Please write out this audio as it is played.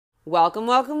Welcome,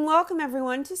 welcome, welcome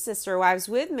everyone to Sister Wives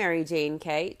with Mary Jane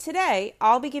K. Today,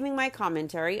 I'll be giving my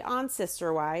commentary on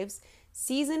Sister Wives,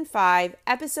 Season 5,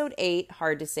 Episode 8,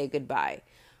 Hard to Say Goodbye.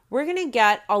 We're going to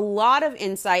get a lot of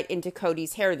insight into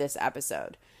Cody's hair this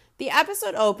episode. The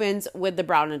episode opens with the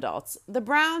Brown adults. The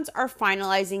Browns are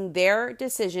finalizing their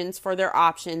decisions for their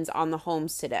options on the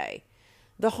homes today.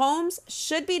 The homes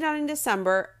should be done in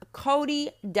December.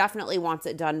 Cody definitely wants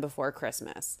it done before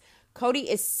Christmas.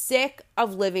 Cody is sick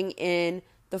of living in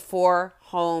the 4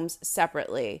 homes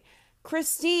separately.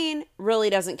 Christine really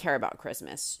doesn't care about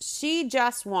Christmas. She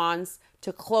just wants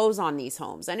to close on these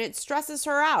homes, and it stresses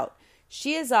her out.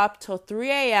 She is up till 3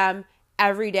 a.m.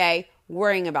 every day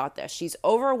worrying about this. She's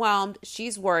overwhelmed,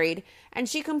 she's worried, and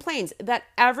she complains that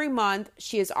every month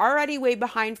she is already way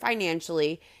behind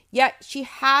financially, yet she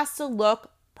has to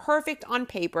look perfect on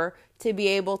paper to be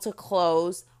able to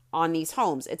close on these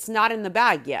homes. It's not in the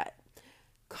bag yet.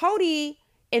 Cody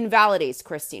invalidates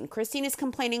Christine. Christine is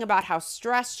complaining about how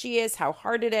stressed she is, how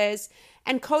hard it is,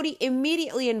 and Cody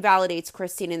immediately invalidates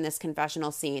Christine in this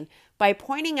confessional scene by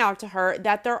pointing out to her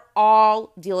that they're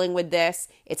all dealing with this.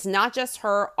 It's not just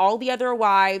her, all the other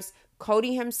wives,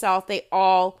 Cody himself, they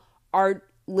all are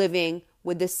living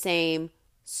with the same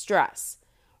stress.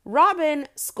 Robin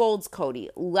scolds Cody,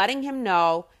 letting him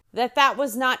know that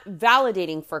was not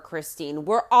validating for Christine.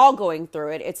 We're all going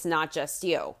through it. It's not just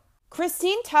you.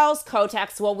 Christine tells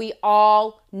Kotex what we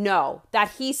all know,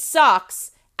 that he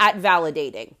sucks at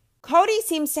validating. Cody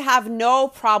seems to have no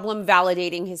problem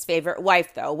validating his favorite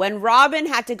wife, though. When Robin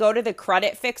had to go to the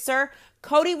credit fixer,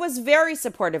 Cody was very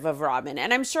supportive of Robin,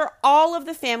 and I'm sure all of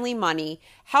the family money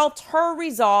helped her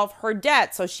resolve her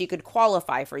debt so she could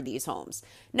qualify for these homes.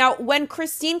 Now, when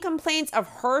Christine complains of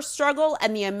her struggle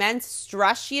and the immense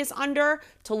stress she is under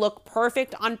to look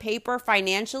perfect on paper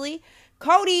financially,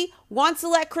 Cody wants to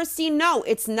let Christine know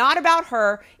it's not about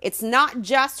her. It's not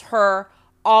just her.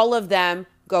 All of them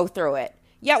go through it.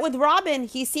 Yet with Robin,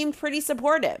 he seemed pretty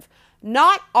supportive.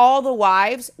 Not all the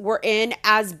wives were in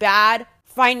as bad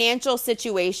financial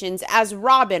situations as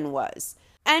Robin was.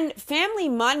 And family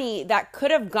money that could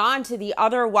have gone to the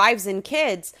other wives and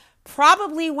kids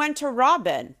probably went to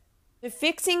Robin, to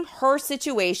fixing her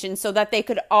situation so that they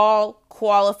could all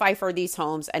qualify for these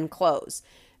homes and close.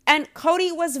 And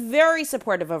Cody was very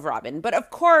supportive of Robin, but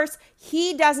of course,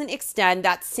 he doesn't extend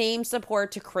that same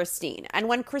support to Christine. And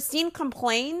when Christine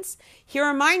complains, he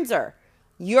reminds her,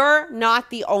 you're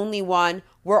not the only one.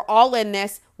 We're all in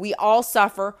this. We all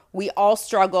suffer. We all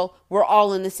struggle. We're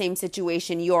all in the same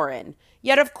situation you're in.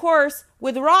 Yet, of course,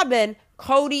 with Robin,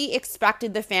 Cody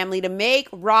expected the family to make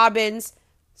Robin's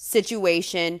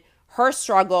situation, her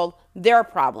struggle, their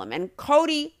problem. And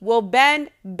Cody will bend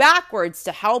backwards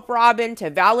to help Robin, to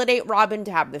validate Robin,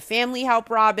 to have the family help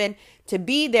Robin, to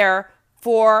be there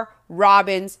for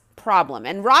Robin's problem.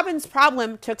 And Robin's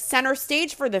problem took center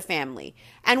stage for the family.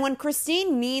 And when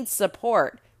Christine needs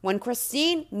support, when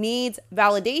Christine needs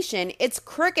validation, it's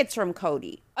crickets from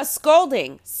Cody. A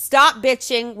scolding, stop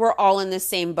bitching, we're all in the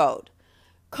same boat.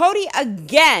 Cody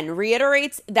again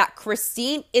reiterates that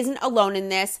Christine isn't alone in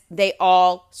this. They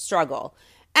all struggle.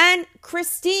 And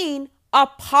Christine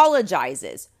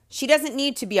apologizes. She doesn't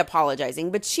need to be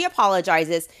apologizing, but she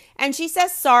apologizes and she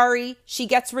says sorry. She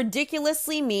gets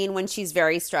ridiculously mean when she's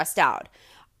very stressed out.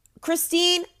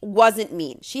 Christine wasn't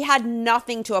mean. She had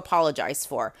nothing to apologize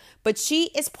for, but she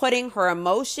is putting her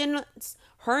emotions,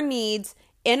 her needs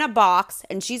in a box,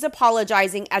 and she's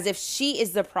apologizing as if she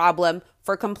is the problem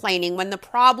for complaining when the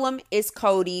problem is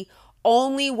Cody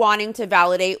only wanting to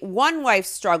validate one wife's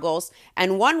struggles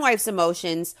and one wife's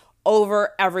emotions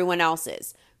over everyone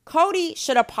else's. Cody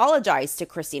should apologize to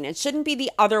Christine. It shouldn't be the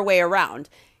other way around.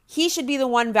 He should be the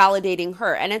one validating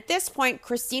her. And at this point,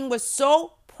 Christine was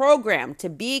so programmed to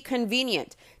be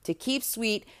convenient, to keep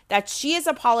sweet, that she is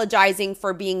apologizing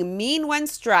for being mean when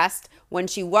stressed, when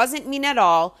she wasn't mean at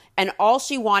all, and all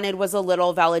she wanted was a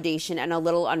little validation and a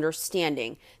little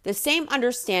understanding. The same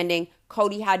understanding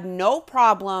Cody had no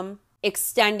problem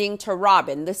extending to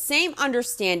Robin. The same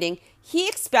understanding he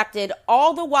expected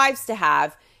all the wives to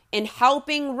have in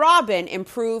helping Robin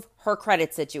improve her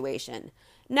credit situation.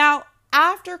 Now,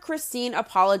 after Christine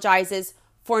apologizes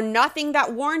for nothing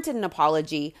that warranted an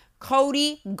apology,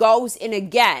 Cody goes in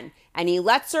again and he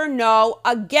lets her know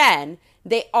again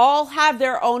they all have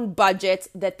their own budgets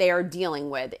that they are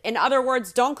dealing with. In other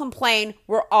words, don't complain,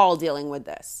 we're all dealing with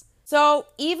this. So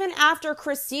even after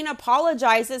Christine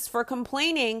apologizes for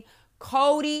complaining,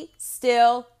 Cody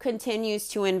still continues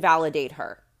to invalidate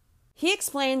her. He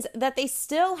explains that they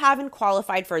still haven't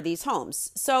qualified for these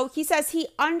homes. So he says he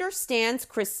understands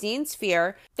Christine's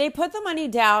fear. They put the money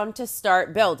down to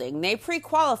start building. They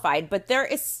pre-qualified, but there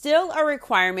is still a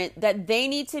requirement that they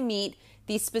need to meet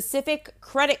these specific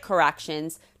credit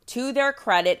corrections to their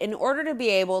credit in order to be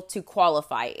able to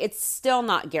qualify. It's still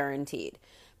not guaranteed.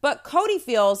 But Cody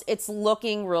feels it's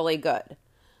looking really good.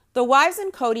 The wives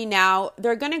and Cody now,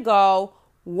 they're going to go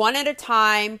one at a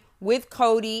time with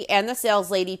Cody and the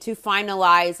sales lady to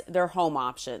finalize their home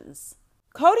options.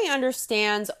 Cody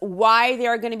understands why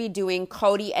they're going to be doing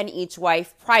Cody and each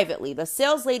wife privately. The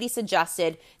sales lady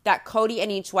suggested that Cody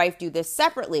and each wife do this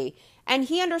separately. And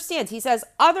he understands. He says,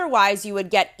 otherwise you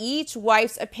would get each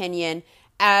wife's opinion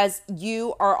as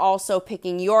you are also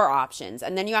picking your options.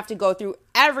 And then you have to go through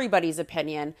everybody's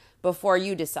opinion before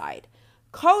you decide.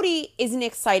 Cody isn't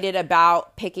excited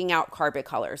about picking out carpet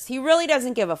colors. He really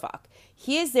doesn't give a fuck.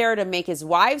 He is there to make his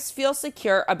wives feel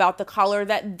secure about the color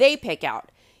that they pick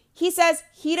out. He says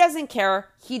he doesn't care.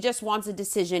 He just wants a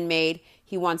decision made.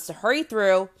 He wants to hurry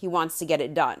through. He wants to get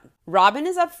it done. Robin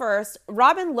is up first.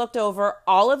 Robin looked over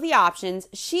all of the options.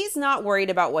 She's not worried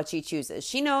about what she chooses.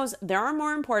 She knows there are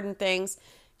more important things.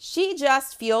 She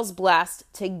just feels blessed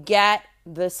to get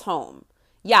this home.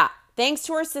 Yeah, thanks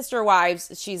to her sister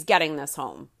wives, she's getting this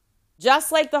home.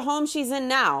 Just like the home she's in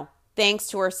now, thanks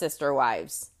to her sister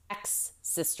wives.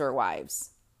 Ex-sister wives.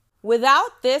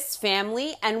 Without this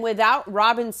family and without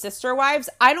Robin's sister wives,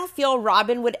 I don't feel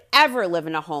Robin would ever live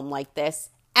in a home like this,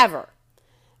 ever.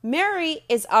 Mary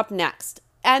is up next,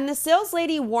 and the sales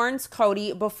lady warns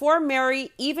Cody before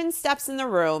Mary even steps in the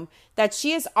room that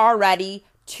she is already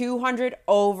 $200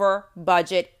 over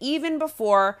budget, even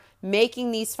before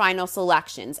making these final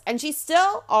selections. And she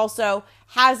still also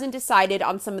hasn't decided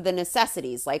on some of the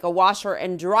necessities, like a washer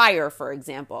and dryer, for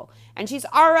example. And she's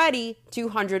already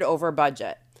 $200 over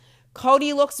budget.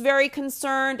 Cody looks very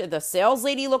concerned. The sales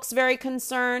lady looks very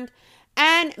concerned.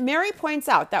 And Mary points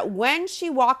out that when she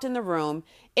walked in the room,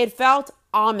 it felt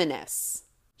ominous.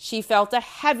 She felt a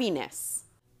heaviness.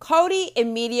 Cody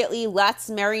immediately lets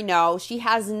Mary know she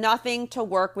has nothing to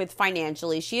work with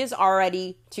financially. She is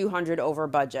already $200 over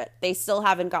budget. They still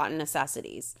haven't gotten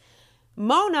necessities.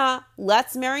 Mona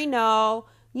lets Mary know,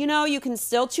 you can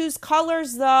still choose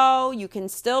colors though. You can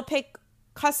still pick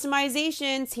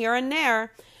customizations here and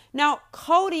there. Now,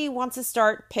 Cody wants to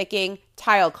start picking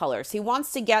tile colors. He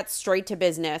wants to get straight to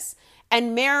business.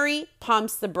 And Mary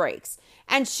pumps the brakes.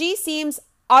 And she seems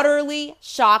utterly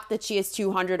shocked that she is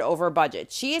 $200 over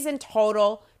budget. She is in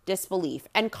total disbelief.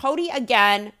 And Cody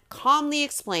again calmly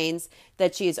explains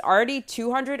that she is already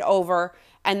 $200 over,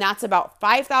 and that's about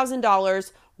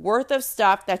 $5,000 worth of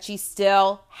stuff that she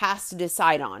still has to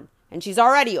decide on. And she's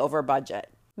already over budget.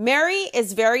 Mary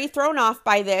is very thrown off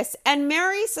by this, and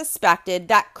Mary suspected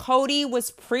that Cody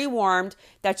was pre-warned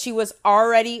that she was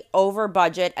already over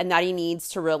budget and that he needs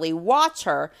to really watch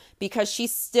her because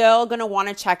she's still going to want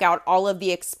to check out all of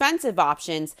the expensive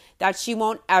options that she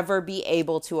won't ever be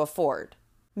able to afford.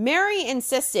 Mary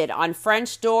insisted on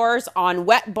French doors, on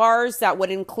wet bars that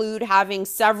would include having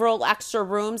several extra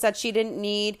rooms that she didn't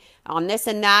need, on this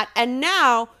and that, and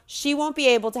now she won't be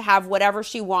able to have whatever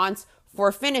she wants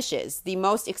for finishes, the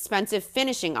most expensive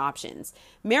finishing options.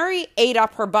 Mary ate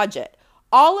up her budget.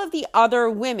 All of the other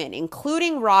women,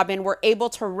 including Robin, were able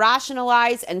to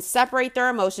rationalize and separate their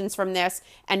emotions from this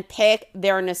and pick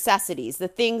their necessities, the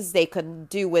things they could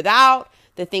do without,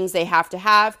 the things they have to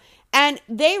have. And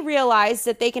they realize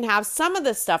that they can have some of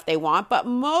the stuff they want, but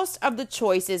most of the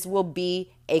choices will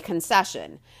be a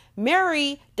concession.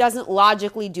 Mary doesn't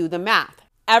logically do the math.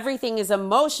 Everything is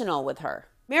emotional with her.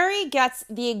 Mary gets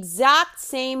the exact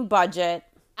same budget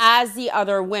as the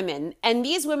other women. And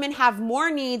these women have more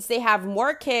needs. They have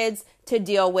more kids to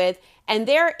deal with. And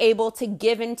they're able to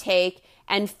give and take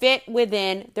and fit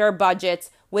within their budgets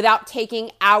without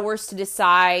taking hours to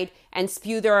decide and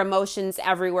spew their emotions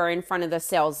everywhere in front of the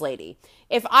sales lady.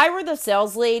 If I were the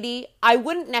sales lady, I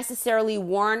wouldn't necessarily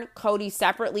warn Cody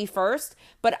separately first,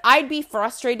 but I'd be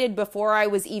frustrated before I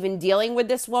was even dealing with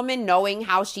this woman, knowing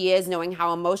how she is, knowing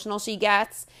how emotional she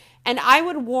gets. And I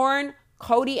would warn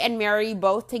Cody and Mary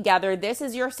both together. This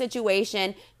is your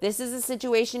situation. This is the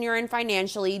situation you're in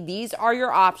financially. These are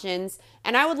your options.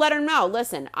 And I would let them know,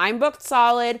 listen, I'm booked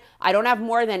solid. I don't have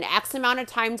more than X amount of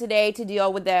time today to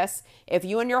deal with this. If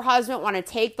you and your husband want to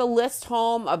take the list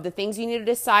home of the things you need to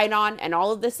decide on and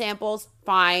all of the samples,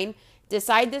 fine.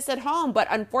 Decide this at home. But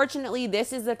unfortunately,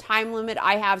 this is the time limit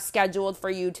I have scheduled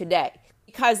for you today.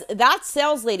 Because that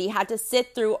sales lady had to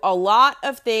sit through a lot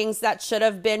of things that should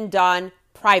have been done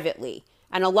privately.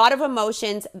 And a lot of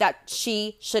emotions that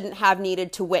she shouldn't have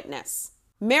needed to witness.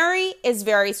 Mary is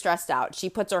very stressed out. She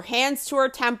puts her hands to her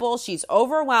temple. She's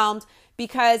overwhelmed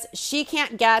because she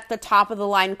can't get the top of the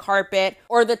line carpet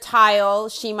or the tile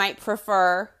she might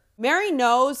prefer. Mary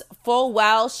knows full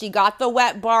well she got the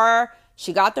wet bar,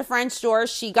 she got the French door,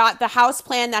 she got the house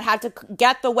plan that had to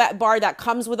get the wet bar that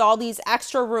comes with all these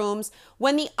extra rooms,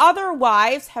 when the other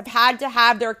wives have had to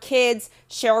have their kids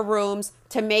share rooms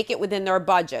to make it within their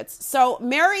budgets. So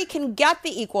Mary can get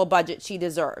the equal budget she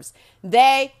deserves.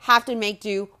 They have to make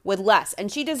do with less,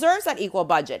 and she deserves that equal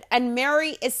budget. And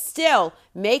Mary is still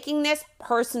making this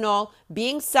personal,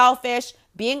 being selfish,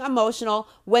 being emotional,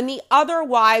 when the other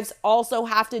wives also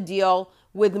have to deal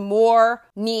with more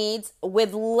needs,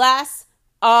 with less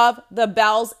of the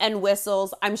bells and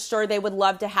whistles I'm sure they would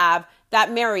love to have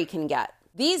that Mary can get.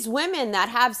 These women that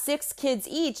have 6 kids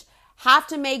each have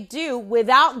to make do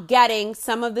without getting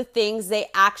some of the things they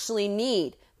actually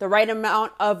need. The right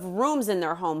amount of rooms in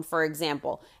their home, for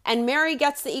example. And Mary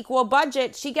gets the equal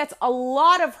budget. She gets a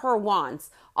lot of her wants,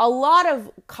 a lot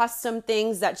of custom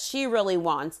things that she really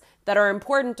wants that are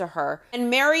important to her.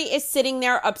 And Mary is sitting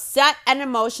there upset and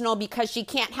emotional because she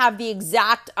can't have the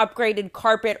exact upgraded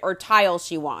carpet or tile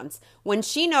she wants, when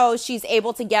she knows she's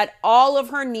able to get all of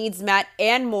her needs met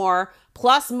and more,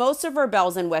 plus most of her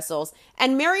bells and whistles.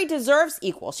 And Mary deserves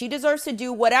equal. She deserves to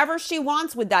do whatever she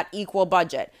wants with that equal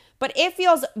budget. But it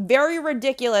feels very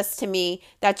ridiculous to me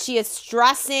that she is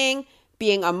stressing,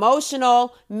 being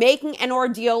emotional, making an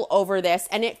ordeal over this,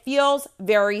 and it feels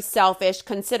very selfish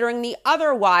considering the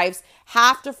other wives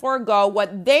have to forego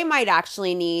what they might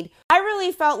actually need. I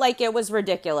really felt like it was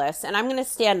ridiculous, and I'm going to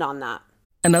stand on that.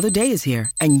 Another day is here,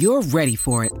 and you're ready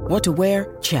for it. What to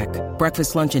wear? Check.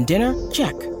 Breakfast, lunch, and dinner?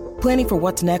 Check. Planning for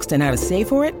what's next and how to save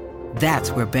for it?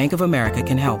 That's where Bank of America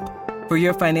can help. For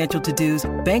your financial to-dos,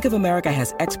 Bank of America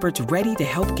has experts ready to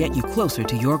help get you closer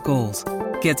to your goals.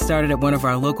 Get started at one of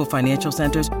our local financial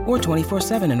centers or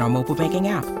 24/7 in our mobile banking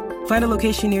app. Find a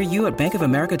location near you at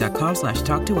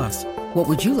bankofamerica.com/talktous. What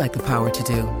would you like the power to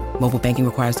do? Mobile banking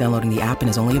requires downloading the app and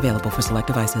is only available for select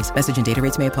devices. Message and data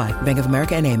rates may apply. Bank of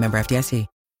America N.A., member FDIC.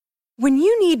 When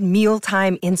you need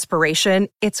mealtime inspiration,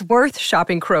 it's worth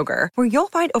shopping Kroger, where you'll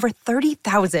find over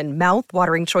 30,000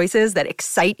 mouth-watering choices that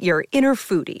excite your inner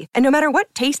foodie. And no matter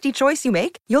what tasty choice you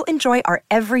make, you'll enjoy our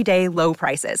everyday low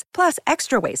prices, plus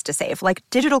extra ways to save, like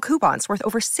digital coupons worth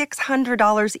over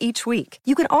 $600 each week.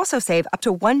 You can also save up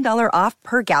to $1 off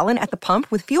per gallon at the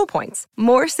pump with fuel points.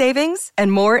 More savings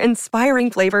and more inspiring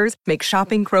flavors make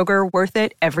shopping Kroger worth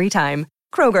it every time.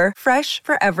 Kroger, fresh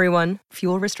for everyone.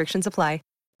 Fuel restrictions apply.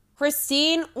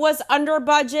 Christine was under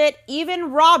budget.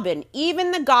 Even Robin,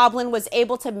 even the goblin, was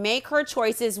able to make her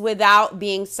choices without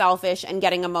being selfish and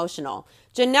getting emotional.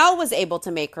 Janelle was able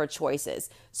to make her choices.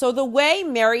 So the way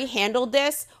Mary handled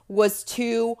this was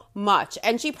too much.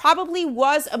 And she probably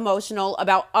was emotional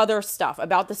about other stuff,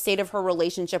 about the state of her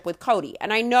relationship with Cody.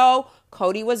 And I know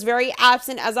Cody was very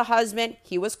absent as a husband.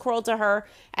 He was cruel to her.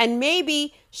 And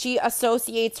maybe she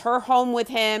associates her home with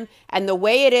him and the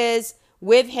way it is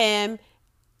with him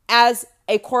as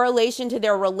a correlation to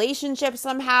their relationship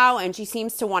somehow, and she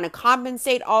seems to want to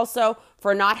compensate also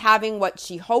for not having what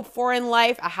she hoped for in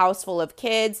life, a house full of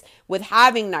kids, with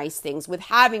having nice things, with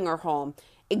having her home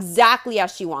exactly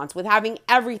as she wants, with having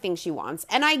everything she wants.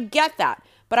 And I get that,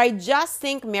 but I just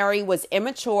think Mary was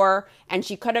immature and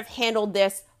she could have handled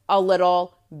this a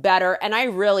little better, and I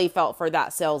really felt for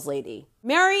that sales lady.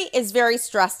 Mary is very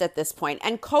stressed at this point,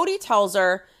 and Cody tells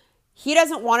her he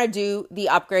doesn't want to do the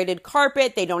upgraded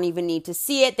carpet. They don't even need to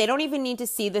see it. They don't even need to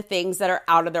see the things that are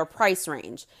out of their price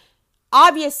range.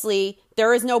 Obviously,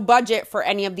 there is no budget for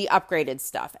any of the upgraded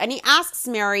stuff. And he asks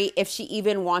Mary if she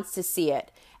even wants to see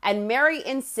it. And Mary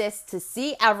insists to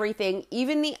see everything,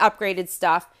 even the upgraded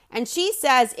stuff. And she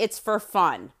says it's for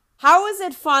fun. How is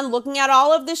it fun looking at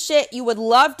all of the shit you would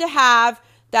love to have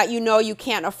that you know you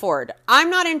can't afford? I'm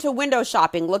not into window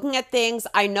shopping, looking at things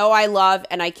I know I love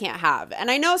and I can't have. And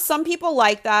I know some people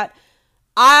like that.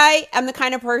 I am the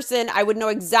kind of person, I would know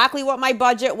exactly what my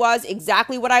budget was,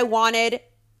 exactly what I wanted,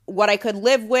 what I could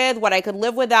live with, what I could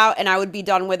live without, and I would be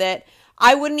done with it.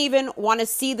 I wouldn't even want to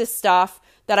see the stuff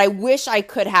that I wish I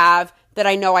could have that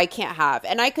I know I can't have.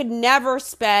 And I could never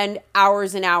spend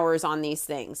hours and hours on these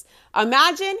things.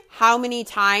 Imagine how many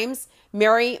times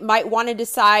Mary might want to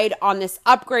decide on this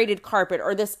upgraded carpet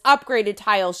or this upgraded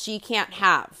tile she can't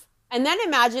have. And then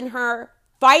imagine her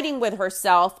fighting with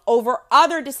herself over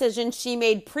other decisions she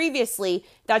made previously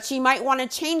that she might want to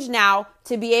change now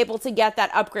to be able to get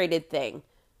that upgraded thing.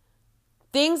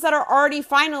 Things that are already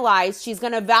finalized, she's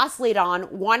going to vacillate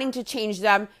on, wanting to change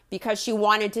them because she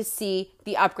wanted to see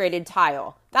the upgraded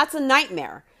tile. That's a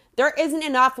nightmare. There isn't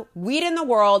enough weed in the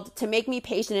world to make me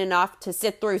patient enough to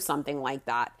sit through something like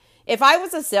that. If I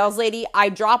was a sales lady,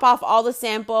 I'd drop off all the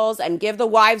samples and give the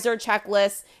wives their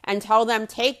checklists and tell them,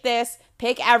 take this,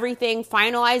 pick everything,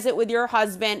 finalize it with your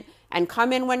husband, and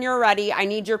come in when you're ready. I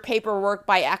need your paperwork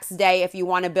by X day if you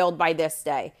want to build by this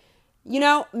day. You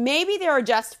know, maybe they were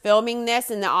just filming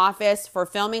this in the office for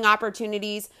filming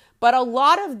opportunities, but a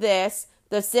lot of this,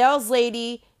 the sales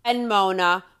lady and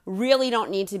Mona really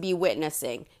don't need to be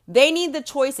witnessing. They need the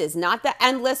choices, not the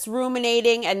endless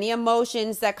ruminating and the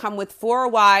emotions that come with 4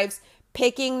 wives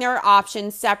picking their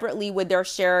options separately with their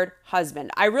shared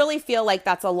husband. I really feel like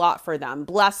that's a lot for them.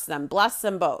 Bless them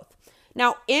both.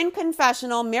 Now, in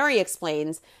confessional, Mary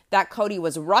explains that Cody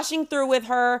was rushing through with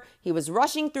her. He was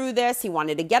rushing through this. He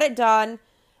wanted to get it done.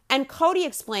 And Cody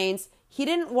explains he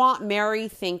didn't want Mary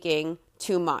thinking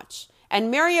too much. And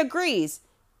Mary agrees.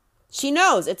 She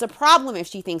knows it's a problem if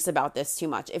she thinks about this too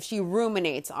much, if she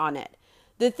ruminates on it.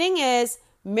 The thing is,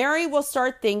 Mary will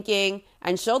start thinking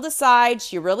and she'll decide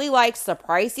she really likes the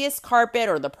priciest carpet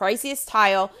or the priciest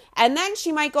tile, and then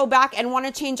she might go back and want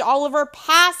to change all of her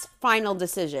past final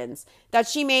decisions that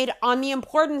she made on the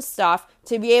important stuff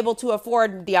to be able to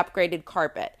afford the upgraded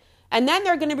carpet. And then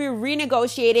they're going to be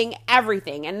renegotiating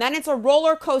everything, and then it's a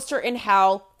roller coaster in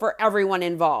hell for everyone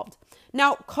involved.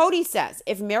 Now, Cody says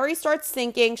if Mary starts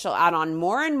thinking, she'll add on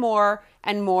more and more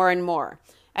and more and more.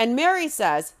 And Mary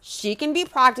says she can be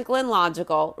practical and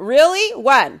logical. Really?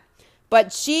 When?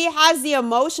 But she has the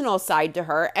emotional side to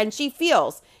her, and she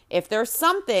feels if there's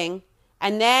something,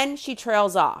 and then she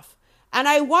trails off. And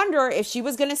I wonder if she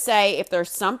was going to say if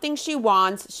there's something she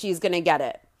wants, she's going to get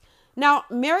it. Now,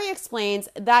 Mary explains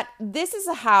that this is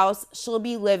a house she'll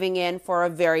be living in for a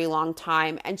very long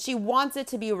time, and she wants it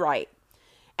to be right.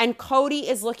 And Cody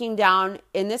is looking down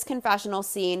in this confessional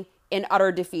scene in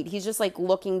utter defeat. He's just like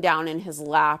looking down in his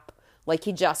lap like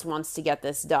he just wants to get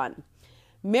this done.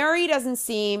 Mary doesn't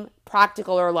seem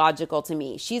practical or logical to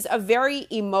me. She's a very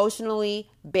emotionally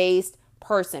based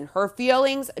person. Her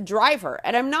feelings drive her.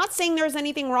 And I'm not saying there's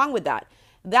anything wrong with that.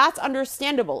 That's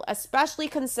understandable, especially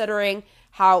considering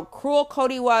how cruel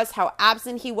Cody was, how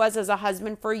absent he was as a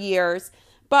husband for years.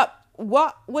 But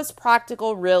what was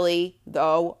practical really,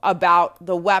 though, about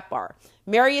the wet bar?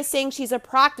 Mary is saying she's a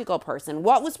practical person.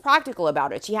 What was practical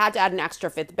about it? She had to add an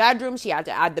extra 5th bedroom. She had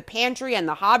to add the pantry and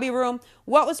the hobby room.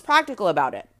 What was practical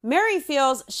about it? Mary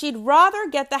feels she'd rather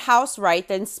get the house right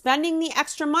than spending the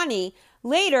extra money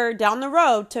later down the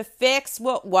road to fix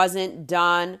what wasn't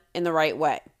done in the right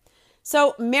way.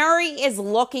 So Mary is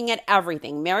looking at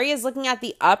everything. Mary is looking at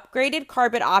the upgraded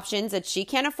carpet options that she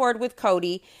can't afford with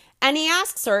Cody, and he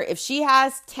asks her if she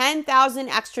has $10,000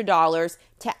 extra dollars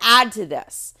to add to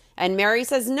this. And Mary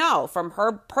says no. From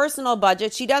her personal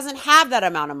budget, she doesn't have that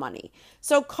amount of money.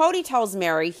 So Cody tells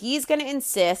Mary he's going to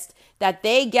insist that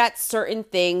they get certain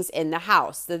things in the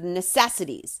house, the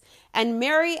necessities. And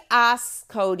Mary asks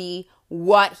Cody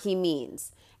what he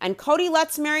means. And Cody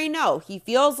lets Mary know he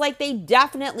feels like they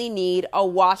definitely need a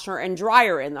washer and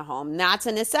dryer in the home. That's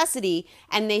a necessity,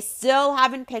 and they still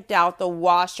haven't picked out the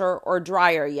washer or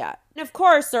dryer yet. And of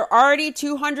course, they're already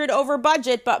 $200 over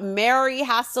budget, but Mary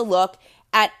has to look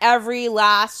at every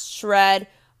last shred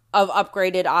of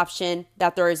upgraded option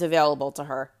that there is available to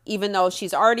her, even though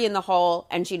she's already in the hole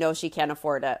and she knows she can't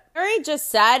afford it. Mary just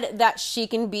said that she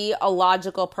can be a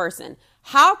logical person.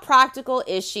 How practical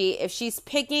is she if she's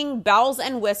picking bells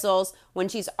and whistles when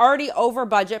she's already over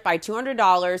budget by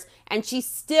 $200 and she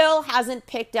still hasn't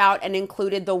picked out and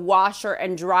included the washer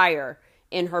and dryer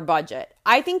in her budget?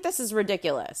 I think this is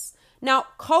ridiculous. Now,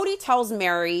 Cody tells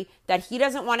Mary that he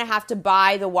doesn't want to have to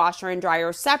buy the washer and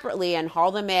dryer separately and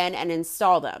haul them in and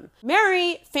install them.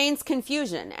 Mary feigns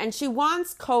confusion, and she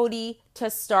wants Cody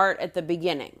to start at the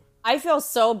beginning. I feel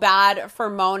so bad for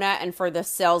Mona and for the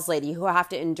sales lady who have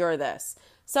to endure this.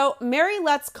 So Mary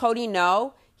lets Cody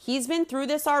know he's been through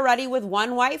this already with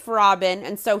one wife, Robin,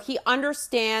 and so he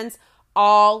understands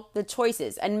all the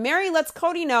choices. And Mary lets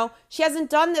Cody know she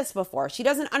hasn't done this before. She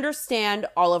doesn't understand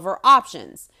all of her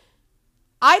options.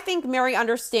 I think Mary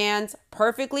understands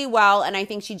perfectly well, and I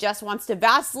think she just wants to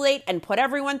vacillate and put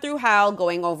everyone through hell,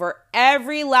 going over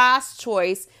every last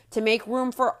choice to make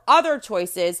room for other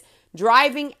choices,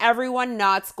 driving everyone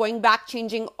nuts, going back,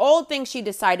 changing old things she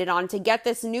decided on to get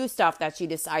this new stuff that she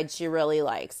decides she really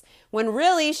likes. When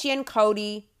really, she and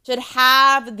Cody should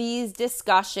have these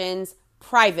discussions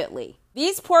privately.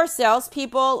 These poor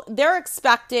salespeople, they're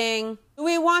expecting, do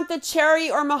we want the cherry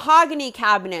or mahogany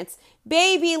cabinets?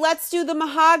 Baby, let's do the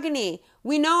mahogany.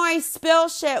 We know I spill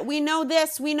shit. We know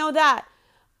this. We know that.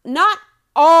 Not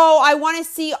Oh, I want to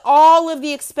see all of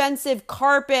the expensive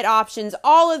carpet options,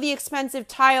 all of the expensive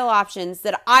tile options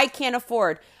that I can't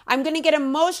afford. I'm going to get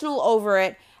emotional over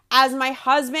it as my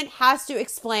husband has to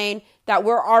explain that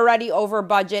we're already over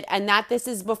budget and that this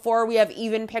is before we have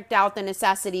even picked out the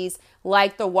necessities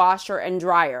like the washer and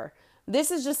dryer.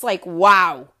 This is just like,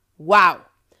 wow.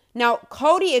 Now,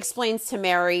 Cody explains to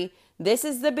Mary, this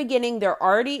is the beginning. They're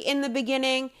already in the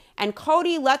beginning. And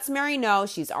Cody lets Mary know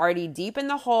she's already deep in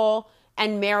the hole.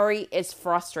 And Mary is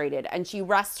frustrated. And she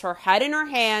rests her head in her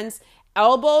hands,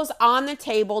 elbows on the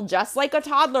table, just like a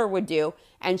toddler would do.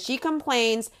 And she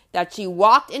complains that she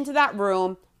walked into that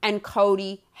room and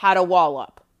Cody had a wall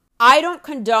up. I don't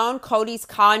condone Cody's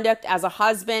conduct as a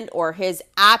husband or his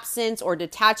absence or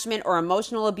detachment or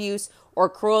emotional abuse or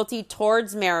cruelty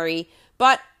towards Mary.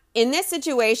 But in this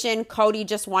situation, Cody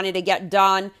just wanted to get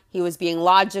done. He was being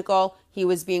logical. He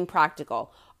was being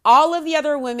practical. All of the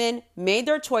other women made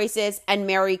their choices and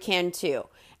Mary can too.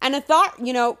 And a thought,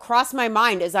 crossed my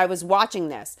mind as I was watching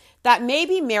this, that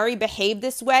maybe Mary behaved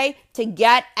this way to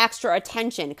get extra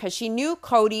attention because she knew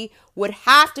Cody would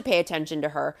have to pay attention to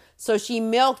her. So she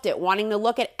milked it, wanting to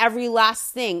look at every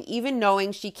last thing, even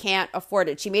knowing she can't afford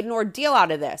it. She made an ordeal out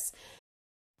of this.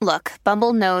 Look,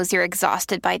 Bumble knows you're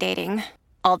exhausted by dating.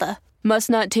 All the must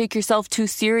not take yourself too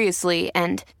seriously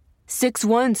and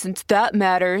 6'1" since that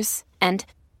matters. And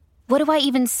what do I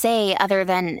even say other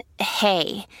than,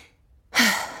 hey?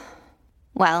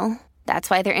 Well, that's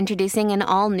why they're introducing an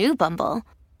all-new Bumble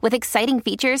with exciting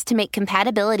features to make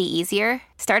compatibility easier,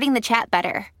 starting the chat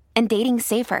better, and dating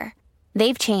safer.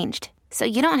 They've changed, so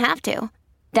you don't have to.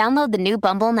 Download the new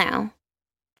Bumble now.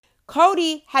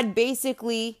 Cody had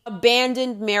basically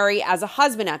abandoned Mary as a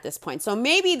husband at this point. So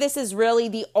maybe this is really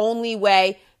the only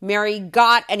way Mary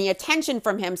got any attention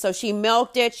from him. So she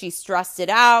milked it, she stressed it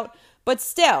out. But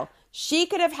still, she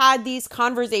could have had these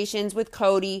conversations with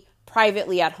Cody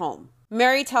privately at home.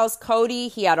 Mary tells Cody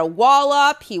he had a wall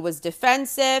up, he was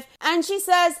defensive, and she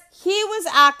says he was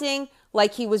acting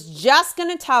like he was just going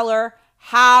to tell her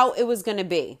how it was going to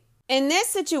be. In this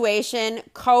situation,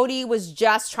 Cody was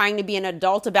just trying to be an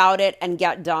adult about it and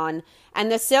get done.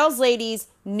 And the sales ladies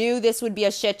knew this would be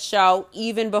a shit show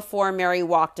even before Mary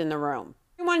walked in the room.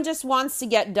 Everyone just wants to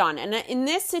get done. And in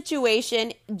this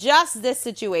situation, just this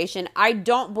situation, I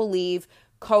don't believe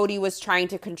Cody was trying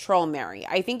to control Mary.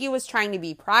 I think he was trying to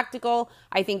be practical.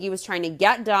 I think he was trying to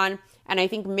get done. And I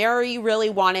think Mary really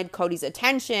wanted Cody's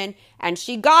attention. And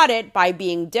she got it by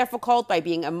being difficult, by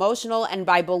being emotional, and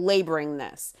by belaboring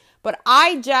this. But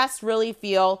I just really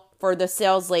feel for the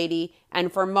sales lady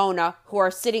and for Mona who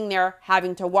are sitting there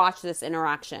having to watch this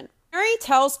interaction. Mary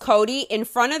tells Cody in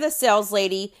front of the sales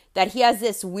lady that he has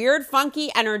this weird,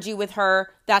 funky energy with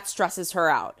her that stresses her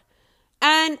out.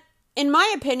 And in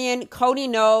my opinion, Cody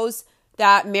knows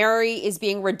that Mary is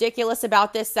being ridiculous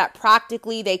about this, that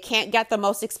practically they can't get the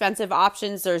most expensive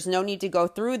options. There's no need to go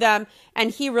through them. And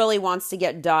he really wants to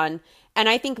get done. And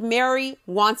I think Mary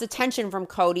wants attention from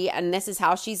Cody, and this is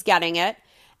how she's getting it.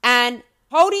 And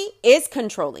Cody is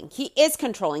controlling. He is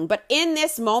controlling. But in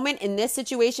this moment, in this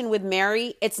situation with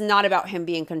Mary, it's not about him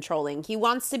being controlling. He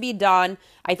wants to be done.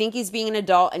 I think he's being an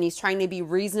adult, and he's trying to be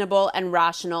reasonable and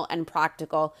rational and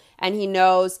practical. And he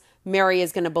knows Mary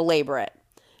is going to belabor it.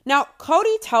 Now,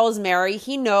 Cody tells Mary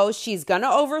he knows she's going to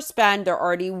overspend. They're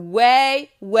already way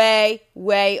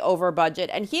over budget.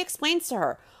 And he explains to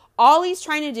her, all he's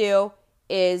trying to do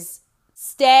is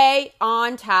stay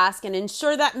on task and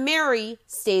ensure that Mary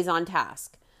stays on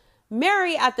task.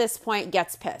 Mary at this point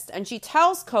gets pissed and she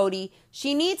tells Cody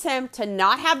she needs him to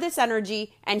not have this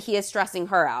energy and he is stressing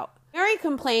her out. Mary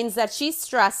complains that she's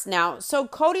stressed now, so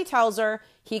Cody tells her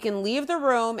he can leave the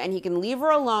room and he can leave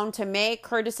her alone to make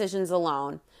her decisions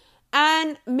alone.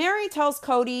 And Mary tells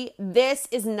Cody this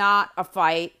is not a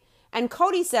fight. And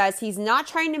Cody says he's not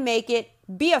trying to make it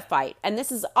be a fight. And this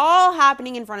is all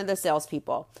happening in front of the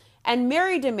salespeople. And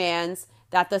Mary demands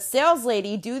that the sales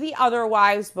lady do the other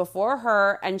wives before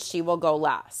her and she will go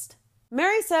last.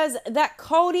 Mary says that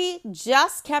Cody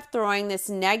just kept throwing this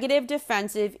negative,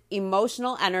 defensive,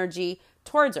 emotional energy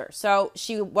towards her. So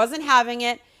she wasn't having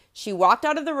it. She walked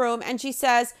out of the room and she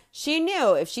says she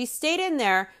knew if she stayed in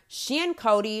there, she and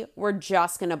Cody were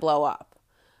just going to blow up.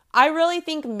 I really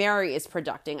think Mary is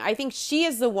projecting. I think she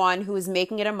is the one who is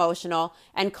making it emotional,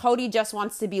 and Cody just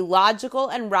wants to be logical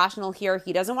and rational here.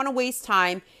 He doesn't want to waste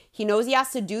time. He knows he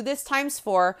has to do this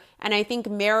 ×4, and I think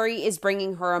Mary is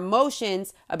bringing her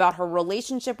emotions about her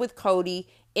relationship with Cody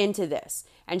into this.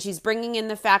 And she's bringing in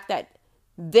the fact that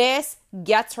this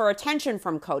gets her attention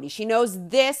from Cody. She knows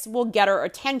this will get her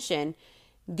attention.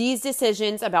 These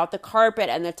decisions about the carpet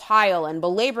and the tile and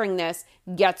belaboring this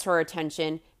gets her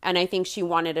attention. and I think she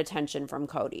wanted attention from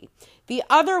Cody. The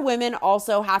other women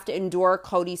also have to endure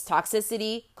Cody's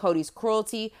toxicity, Cody's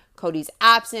cruelty, Cody's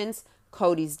absence,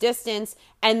 Cody's distance,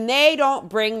 and they don't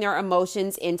bring their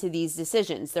emotions into these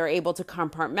decisions. They're able to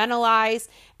compartmentalize,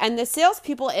 and the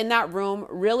salespeople in that room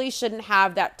really shouldn't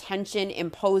have that tension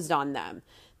imposed on them.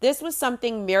 This was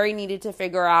something Mary needed to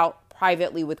figure out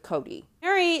privately with Cody.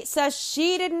 Mary says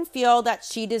she didn't feel that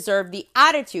she deserved the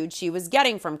attitude she was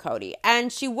getting from Cody,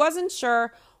 and she wasn't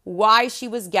sure why she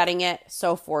was getting it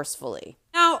so forcefully.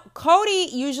 Now, Cody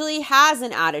usually has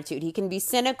an attitude. He can be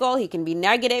cynical, he can be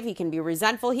negative, he can be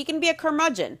resentful, he can be a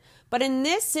curmudgeon. But in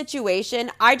this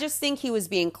situation, I just think he was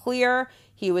being clear,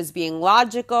 he was being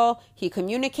logical, he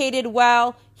communicated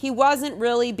well, he wasn't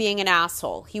really being an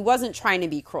asshole. He wasn't trying to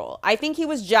be cruel. I think he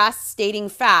was just stating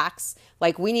facts,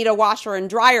 like we need a washer and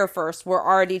dryer first, we're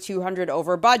already $200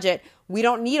 over budget. We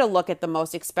don't need to look at the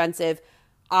most expensive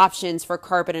options for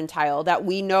carpet and tile that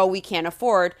we know we can't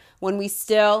afford when we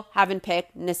still haven't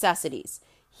picked necessities.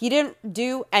 He didn't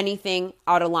do anything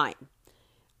out of line.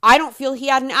 I don't feel he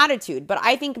had an attitude, but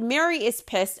I think Mary is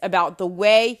pissed about the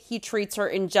way he treats her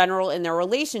in general in their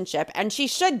relationship, and she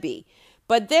should be.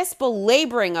 But this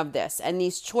belaboring of this and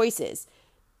these choices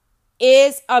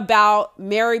is about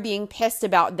Mary being pissed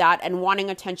about that and wanting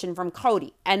attention from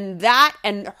Cody. And that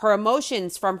and her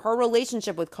emotions from her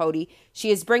relationship with Cody,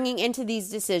 she is bringing into these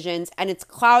decisions, and it's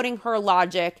clouding her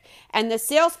logic. And the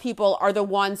salespeople are the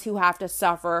ones who have to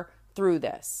suffer through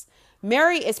this.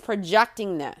 Mary is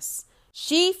projecting this.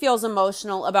 She feels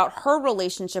emotional about her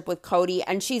relationship with Cody,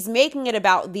 and she's making it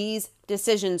about these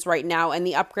decisions right now and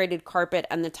the upgraded carpet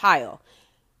and the tile.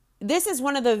 This is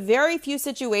one of the very few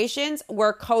situations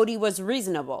where Cody was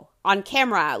reasonable, on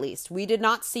camera at least. We did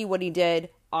not see what he did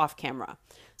off camera.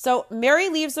 So Mary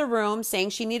leaves the room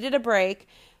saying she needed a break,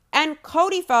 and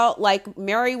Cody felt like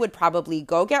Mary would probably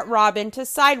go get Robin to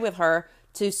side with her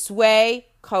to sway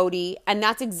Cody, and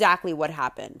that's exactly what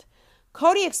happened.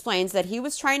 Cody explains that he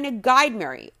was trying to guide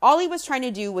Mary. All he was trying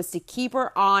to do was to keep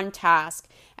her on task,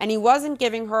 and he wasn't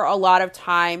giving her a lot of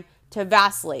time to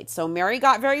vacillate. So Mary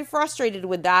got very frustrated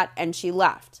with that, and she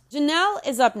left. Janelle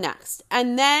is up next,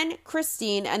 and then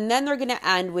Christine, and then they're going to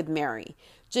end with Mary.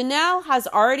 Janelle has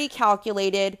already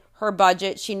calculated her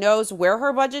budget. She knows where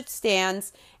her budget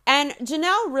stands, and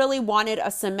Janelle really wanted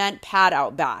a cement pad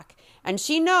out back. And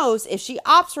she knows if she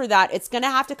opts for that, it's going to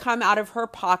have to come out of her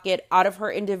pocket, out of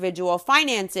her individual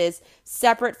finances,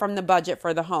 separate from the budget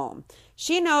for the home.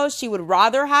 She knows she would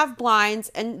rather have blinds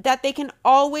and that they can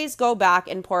always go back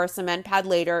and pour a cement pad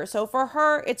later. So for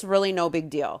her, it's really no big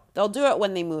deal. They'll do it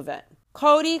when they move in.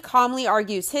 Cody calmly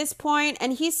argues his point,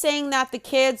 and he's saying that the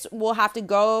kids will have to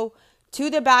go to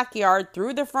the backyard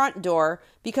through the front door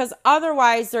because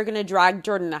otherwise they're going to drag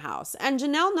dirt in the house. And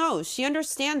Janelle knows, she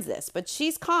understands this, but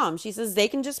she's calm. She says they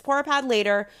can just pour a pad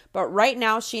later, but right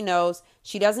now she knows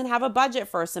she doesn't have a budget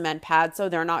for a cement pad, so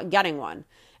they're not getting one.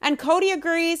 And Cody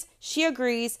agrees, she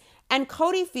agrees, and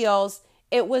Cody feels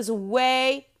it was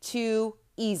way too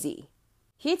easy.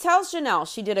 He tells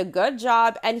Janelle she did a good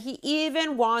job, and he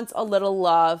even wants a little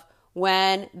love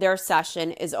when their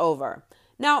session is over.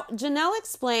 Now, Janelle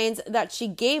explains that she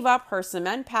gave up her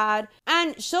cement pad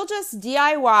and she'll just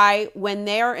DIY when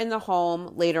they're in the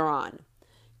home later on.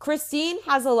 Christine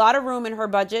has a lot of room in her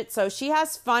budget, so she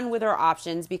has fun with her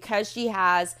options because she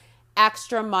has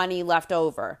extra money left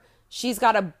over. She's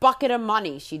got a bucket of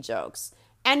money, she jokes.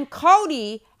 And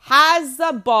Cody has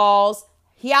the balls,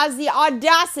 he has the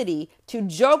audacity to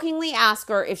jokingly ask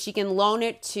her if she can loan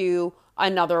it to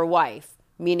another wife,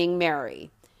 meaning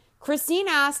Mary. Christine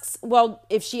asks, well,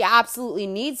 if she absolutely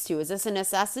needs to, is this a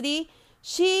necessity?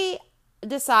 She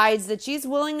decides that she's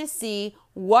willing to see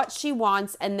what she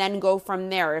wants and then go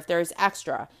from there if there's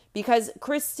extra. Because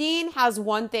Christine has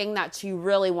one thing that she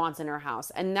really wants in her house,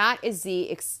 and that is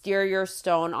the exterior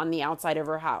stone on the outside of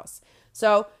her house.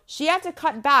 So she had to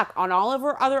cut back on all of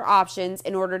her other options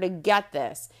in order to get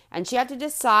this. And she had to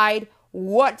decide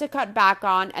what to cut back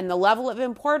on and the level of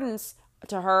importance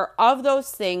to her of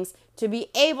those things to be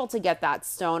able to get that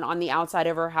stone on the outside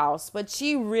of her house, but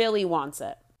she really wants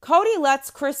it. Cody lets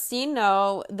Christine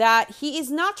know that he is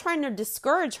not trying to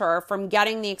discourage her from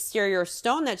getting the exterior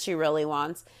stone that she really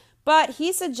wants, but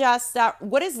he suggests that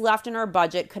what is left in her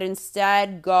budget could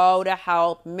instead go to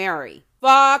help Mary.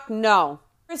 Fuck no.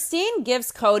 Christine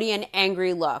gives Cody an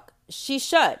angry look. She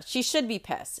should be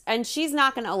pissed, and she's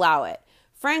not going to allow it.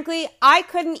 Frankly, I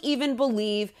couldn't even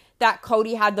believe that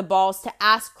Cody had the balls to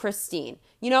ask Christine.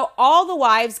 You know, all the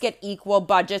wives get equal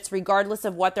budgets regardless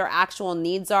of what their actual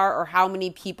needs are or how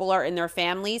many people are in their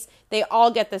families. They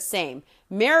all get the same.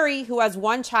 Mary, who has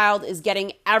one child, is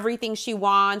getting everything she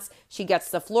wants. She gets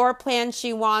the floor plan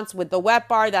she wants with the wet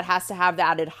bar that has to have the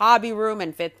added hobby room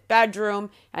and fifth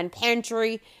bedroom and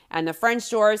pantry and the French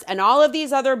doors and all of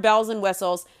these other bells and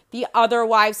whistles the other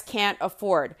wives can't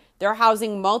afford. They're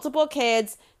housing multiple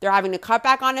kids. They're having to cut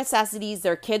back on necessities.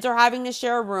 Their kids are having to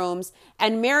share rooms.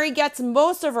 And Mary gets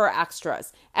most of her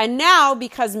extras. And now,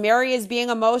 because Mary is being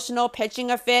emotional, pitching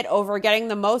a fit over getting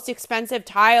the most expensive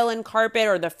tile and carpet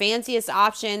or the fanciest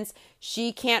options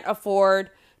she can't afford,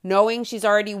 knowing she's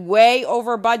already way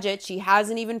over budget, she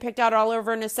hasn't even picked out all of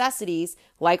her necessities,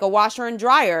 like a washer and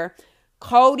dryer,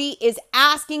 Cody is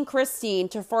asking Christine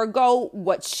to forego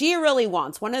what she really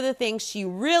wants. One of the things she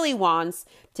really wants,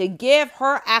 to give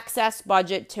her excess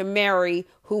budget to Mary,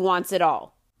 who wants it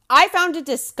all. I found it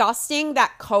disgusting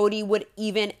that Cody would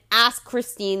even ask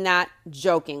Christine that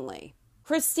jokingly.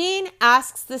 Christine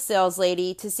asks the sales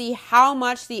lady to see how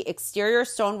much the exterior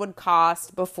stone would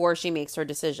cost before she makes her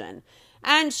decision.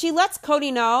 And she lets Cody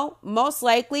know, most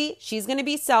likely, she's going to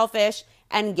be selfish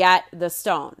and get the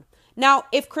stone. Now,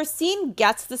 if Christine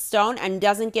gets the stone and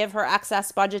doesn't give her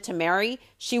excess budget to Mary,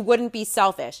 she wouldn't be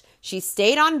selfish. She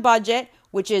stayed on budget,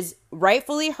 which is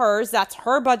rightfully hers. That's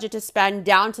her budget to spend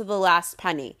down to the last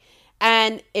penny.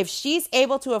 And if she's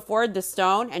able to afford the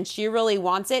stone and she really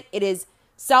wants it, it is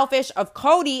selfish of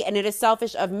Cody and it is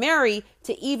selfish of Mary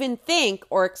to even think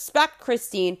or expect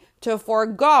Christine to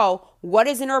forego what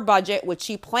is in her budget, which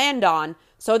she planned on,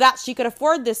 so that she could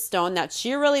afford this stone that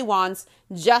she really wants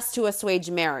just to assuage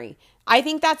Mary. I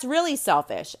think that's really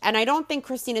selfish, and I don't think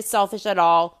Christine is selfish at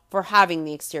all for having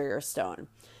the exterior stone.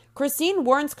 Christine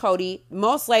warns Cody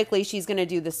most likely she's going to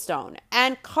do the stone,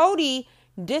 and Cody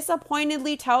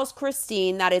disappointedly tells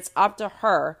Christine that it's up to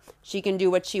her. She can do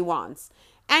what she wants.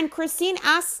 And Christine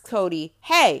asks Cody,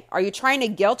 "Hey, are you trying to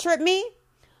guilt trip me?"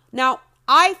 Now,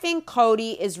 I think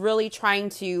Cody is really trying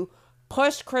to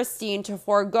push Christine to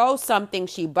forego something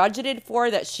she budgeted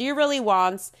for that she really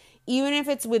wants, even if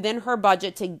it's within her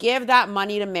budget, to give that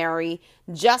money to Mary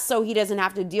just so he doesn't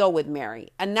have to deal with Mary.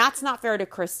 And that's not fair to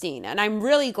Christine. And I'm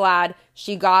really glad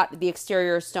she got the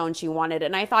exterior stone she wanted,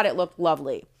 and I thought it looked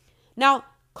lovely. Now,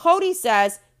 Cody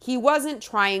says he wasn't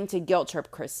trying to guilt trip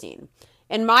Christine.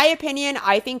 In my opinion,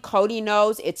 I think Cody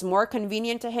knows it's more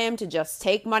convenient to him to just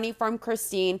take money from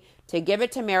Christine, to give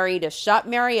it to Mary, to shut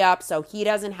Mary up so he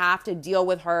doesn't have to deal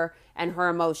with her and her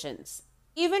emotions.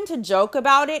 Even to joke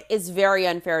about it is very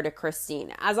unfair to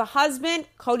Christine. As a husband,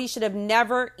 Cody should have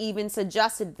never even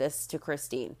suggested this to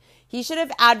Christine. He should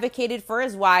have advocated for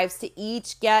his wives to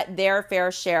each get their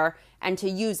fair share and to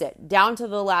use it down to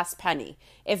the last penny.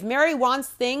 If Mary wants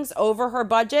things over her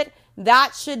budget,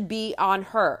 that should be on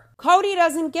her. Cody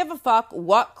doesn't give a fuck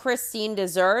what Christine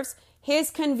deserves.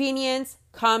 His convenience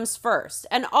comes first.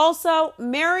 And also,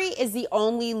 Mary is the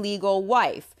only legal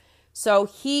wife. So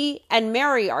he and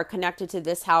Mary are connected to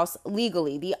this house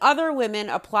legally. The other women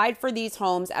applied for these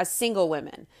homes as single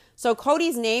women. So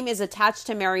Cody's name is attached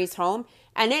to Mary's home,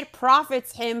 and it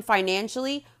profits him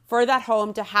financially for that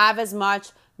home to have as much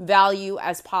value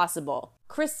as possible.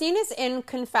 Christine is in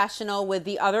confessional with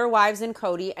the other wives and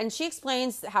Cody, and she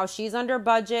explains how she's under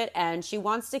budget and she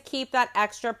wants to keep that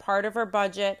extra part of her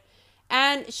budget.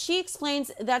 And she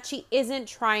explains that she isn't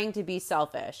trying to be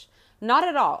selfish. Not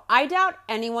at all. I doubt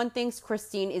anyone thinks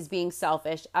Christine is being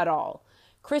selfish at all.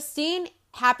 Christine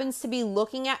happens to be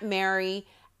looking at Mary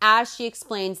as she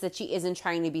explains that she isn't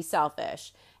trying to be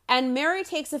selfish. And Mary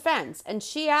takes offense and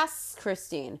she asks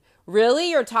Christine,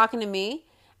 "Really? You're talking to me?"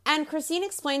 And Christine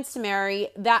explains to Mary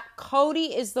that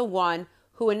Cody is the one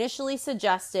who initially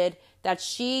suggested that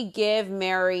she give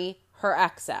Mary her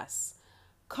excess.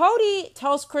 Cody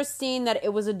tells Christine that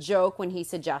it was a joke when he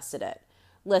suggested it.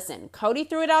 Listen, Cody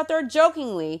threw it out there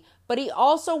jokingly, but he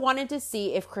also wanted to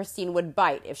see if Christine would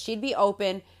bite, if she'd be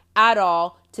open at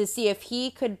all, to see if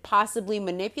he could possibly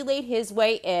manipulate his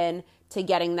way in to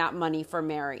getting that money for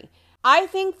Mary. I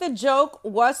think the joke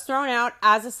was thrown out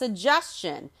as a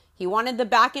suggestion. He wanted the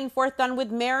back and forth done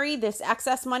with Mary. This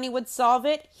excess money would solve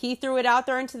it. He threw it out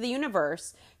there into the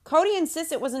universe. Cody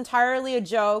insists it was entirely a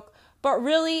joke, but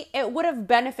really it would have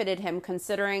benefited him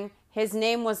considering his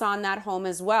name was on that home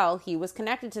as well. He was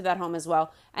connected to that home as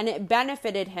well, and it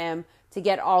benefited him to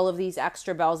get all of these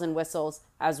extra bells and whistles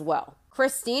as well.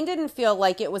 Christine didn't feel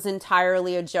like it was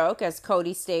entirely a joke, as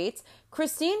Cody states.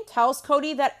 Christine tells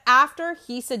Cody that after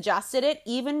he suggested it,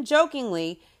 even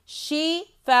jokingly,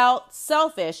 she felt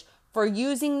selfish for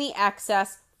using the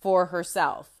excess for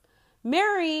herself.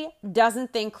 Mary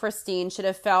doesn't think Christine should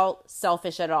have felt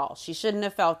selfish at all. She shouldn't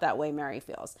have felt that way, Mary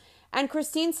feels. And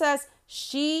Christine says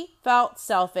she felt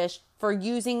selfish for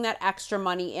using that extra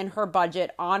money in her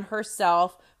budget on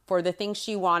herself for the things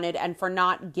she wanted and for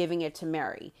not giving it to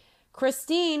Mary.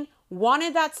 Christine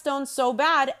wanted that stone so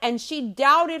bad, and she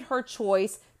doubted her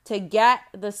choice to get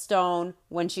the stone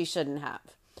when she shouldn't have.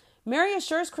 Mary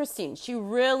assures Christine she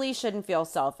really shouldn't feel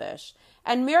selfish.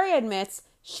 And Mary admits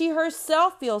she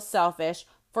herself feels selfish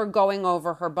for going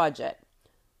over her budget.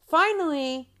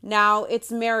 Finally, now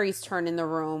it's Mary's turn in the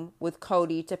room with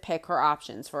Cody to pick her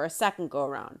options for a second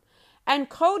go-around. And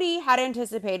Cody had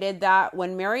anticipated that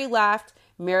when Mary left,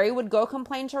 Mary would go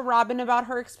complain to Robin about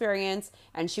her experience,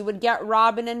 and she would get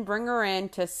Robin and bring her in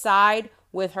to side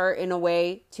with her in a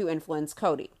way to influence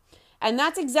Cody. And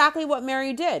that's exactly what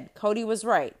Mary did. Cody was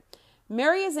right.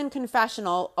 Mary is in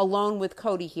confessional alone with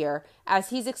Cody here as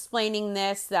he's explaining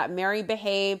this, that Mary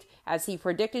behaved as he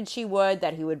predicted she would,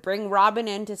 that he would bring Robin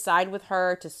in to side with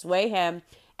her, to sway him.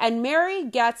 And Mary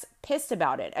gets pissed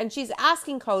about it. And she's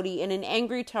asking Cody in an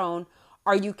angry tone,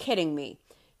 "Are you kidding me?"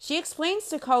 She explains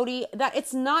to Cody that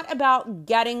it's not about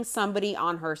getting somebody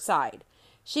on her side.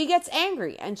 She gets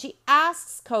angry and she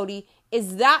asks Cody,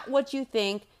 "Is that what you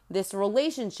think this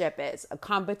relationship is? A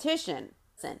competition?"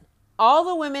 Listen, all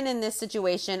the women in this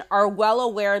situation are well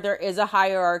aware there is a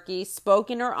hierarchy,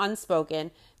 spoken or unspoken.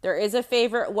 There is a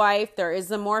favorite wife, there is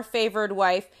the more favored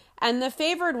wife, and the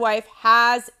favored wife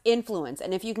has influence.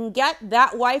 And if you can get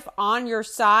that wife on your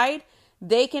side,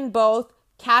 they can both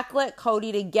calculate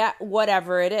Cody to get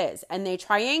whatever it is. And they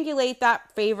triangulate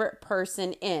that favorite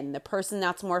person in, the person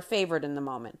that's more favored in the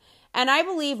moment. And I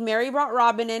believe Mary brought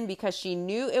Robin in because she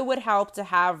knew it would help to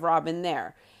have Robin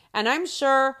there. And I'm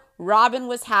sure Robin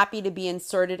was happy to be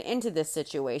inserted into this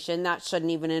situation that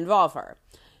shouldn't even involve her.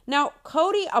 Now,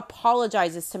 Cody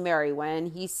apologizes to Mary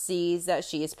when he sees that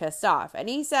she is pissed off. And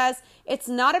he says it's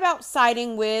not about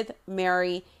siding with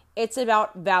Mary, it's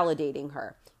about validating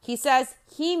her. He says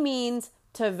he means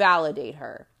to validate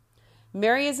her.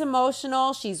 Mary is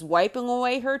emotional. She's wiping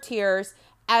away her tears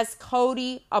as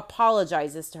Cody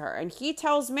apologizes to her. And he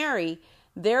tells Mary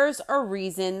there's a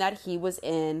reason that he was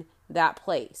in that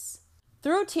place.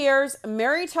 Through tears,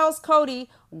 Mary tells Cody,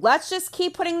 let's just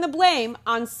keep putting the blame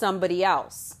on somebody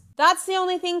else. That's the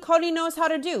only thing Cody knows how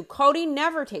to do. Cody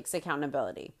never takes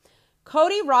accountability.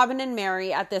 Cody, Robin, and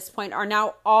Mary at this point are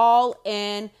now all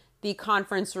in the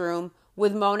conference room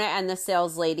with Mona and the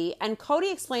sales lady. And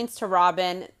Cody explains to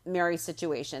Robin Mary's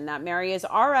situation, that Mary is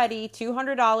already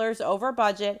 $200 over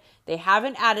budget. They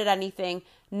haven't added anything,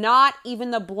 not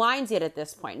even the blinds yet at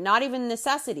this point, not even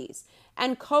necessities.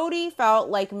 And Cody felt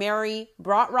like Mary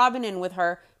brought Robin in with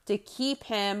her to keep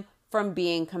him from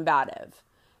being combative.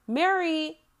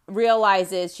 Mary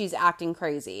realizes she's acting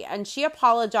crazy and she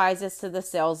apologizes to the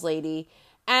sales lady.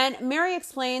 And Mary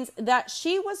explains that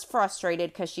she was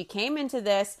frustrated because she came into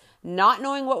this not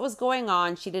knowing what was going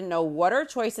on. She didn't know what her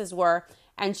choices were,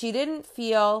 and she didn't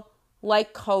feel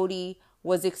like Cody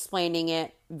was explaining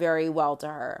it very well to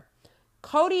her.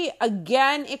 Cody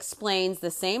again explains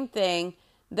the same thing,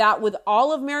 that with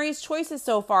all of Mary's choices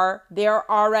so far, they're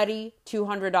already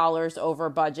 $200 over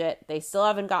budget. They still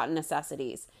haven't gotten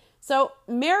necessities. So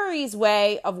Mary's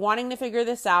way of wanting to figure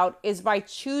this out is by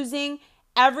choosing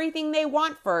everything they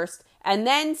want first and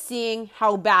then seeing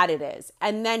how bad it is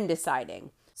and then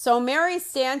deciding. So Mary's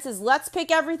stance is, let's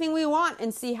pick everything we want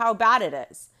and see how bad it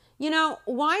is. You know,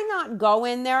 why not go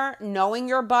in there knowing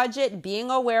your budget,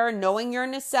 being aware, knowing your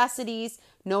necessities,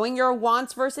 knowing your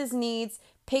wants versus needs,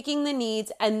 picking the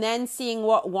needs, and then seeing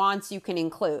what wants you can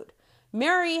include.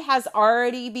 Mary has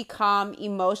already become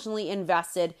emotionally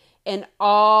invested in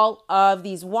all of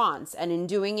these wants and in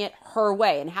doing it her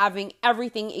way and having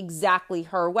everything exactly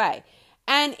her way.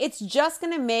 And it's just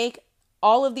going to make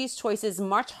all of these choices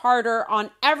much harder on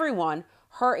everyone,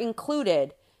 her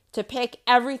included, to pick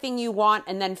everything you want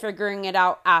and then figuring it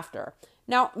out after.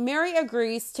 Now, Mary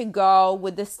agrees to go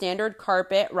with the standard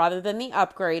carpet rather than the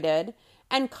upgraded.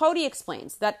 And Cody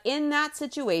explains that in that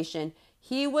situation,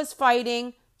 he was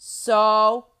fighting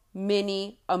so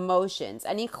many emotions.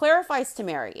 And he clarifies to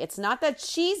Mary, it's not that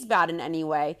she's bad in any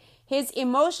way. His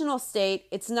emotional state,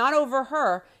 it's not over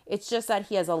her. It's just that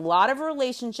he has a lot of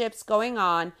relationships going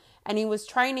on, and he was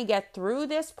trying to get through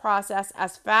this process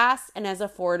as fast and as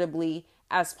affordably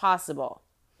as possible.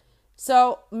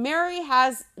 So Mary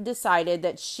has decided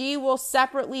that she will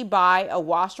separately buy a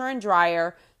washer and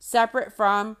dryer separate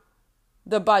from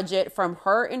the budget from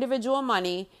her individual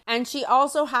money. And she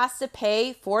also has to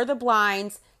pay for the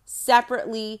blinds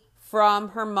separately from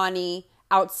her money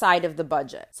outside of the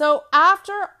budget. So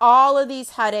after all of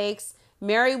these headaches,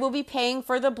 Mary will be paying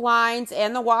for the blinds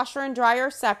and the washer and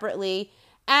dryer separately.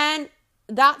 And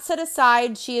that set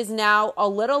aside, she is now a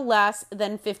little less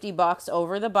than $50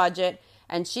 over the budget,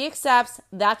 and she accepts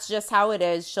that's just how it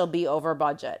is. She'll be over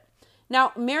budget.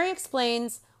 Now, Mary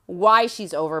explains why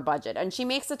she's over budget, and she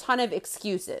makes a ton of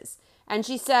excuses. And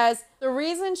she says the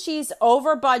reason she's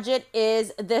over budget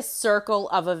is this circle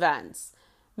of events.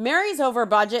 Mary's over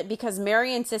budget because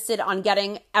Mary insisted on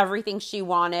getting everything she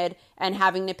wanted and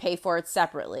having to pay for it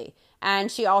separately.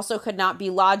 And she also could not be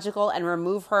logical and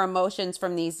remove her emotions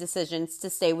from these decisions to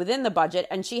stay within the budget.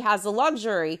 And she has the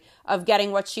luxury of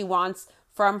getting what she wants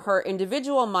from her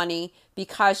individual money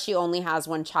because she only has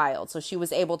one child. So she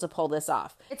was able to pull this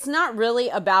off. It's not really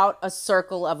about a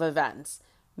circle of events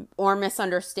or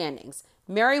misunderstandings.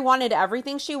 Mary wanted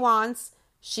everything she wants.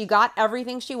 She got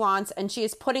everything she wants, and she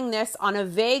is putting this on a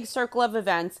vague circle of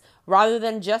events rather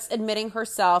than just admitting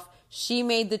herself she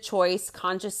made the choice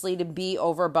consciously to be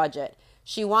over budget.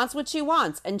 She wants what she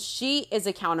wants, and she is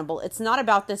accountable. It's not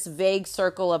about this vague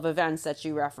circle of events that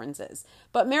she references.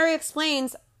 But Mary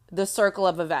explains the circle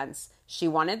of events. She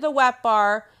wanted the wet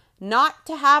bar, not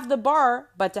to have the bar,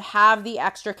 but to have the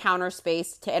extra counter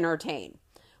space to entertain.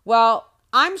 Well,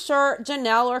 I'm sure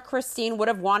Janelle or Christine would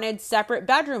have wanted separate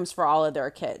bedrooms for all of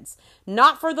their kids.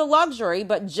 Not for the luxury,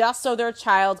 but just so their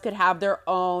child could have their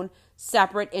own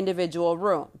separate individual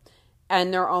room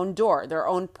and their own door, their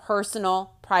own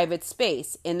personal private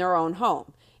space in their own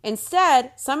home.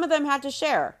 Instead, some of them had to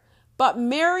share. But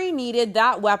Mary needed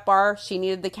that wet bar. She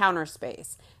needed the counter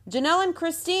space. Janelle and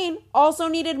Christine also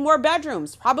needed more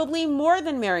bedrooms, probably more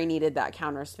than Mary needed that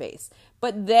counter space.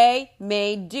 But they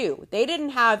made do. They didn't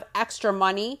have extra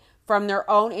money from their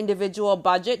own individual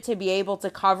budget to be able to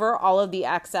cover all of the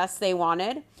excess they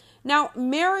wanted. Now,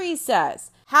 Mary says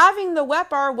having the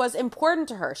wet bar was important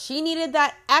to her. She needed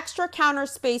that extra counter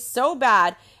space so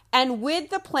bad. And with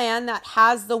the plan that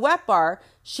has the wet bar,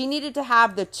 she needed to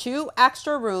have the 2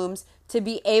 extra rooms to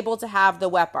be able to have the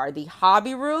wet bar, the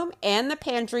hobby room and the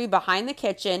pantry behind the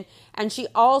kitchen. And she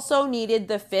also needed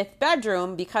the 5th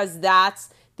bedroom because that's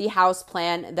the house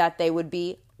plan that they would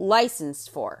be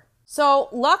licensed for. So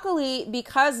luckily,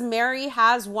 because Mary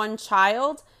has one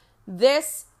child,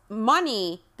 this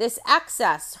money, this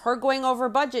excess, her going over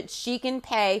budget, she can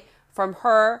pay from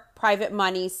her private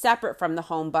money separate from the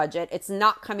home budget. It's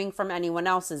not coming from anyone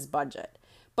else's budget.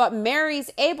 But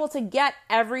Mary's able to get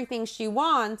everything she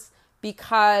wants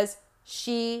because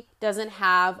she doesn't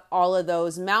have all of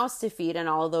those mouths to feed and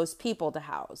all of those people to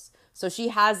house. So she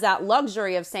has that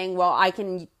luxury of saying, well, I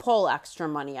can pull extra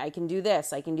money. I can do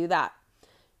this. I can do that.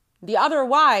 The other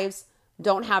wives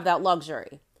don't have that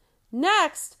luxury.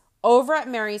 Next, over at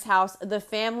Mary's house, the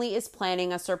family is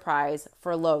planning a surprise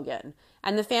for Logan.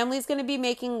 And the family is going to be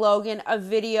making Logan a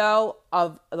video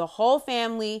of the whole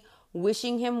family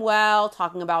wishing him well,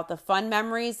 talking about the fun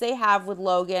memories they have with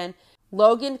Logan.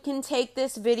 Logan can take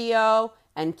this video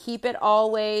and keep it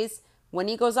always. When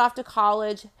he goes off to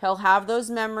college, he'll have those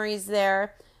memories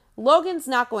there. Logan's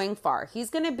not going far. He's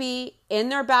going to be in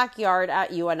their backyard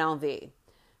at UNLV.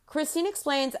 Christine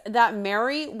explains that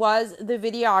Mary was the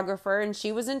videographer and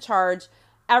she was in charge.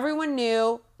 Everyone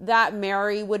knew that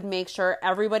Mary would make sure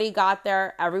everybody got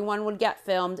there, everyone would get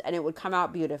filmed, and it would come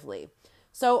out beautifully.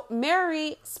 So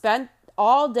Mary spent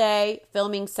all day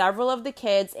filming several of the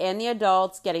kids and the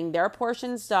adults, getting their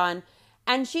portions done,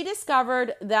 and she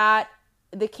discovered that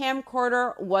the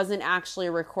camcorder wasn't actually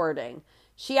recording.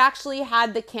 She actually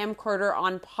had the camcorder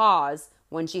on pause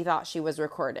when she thought she was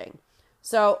recording.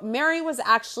 So Mary was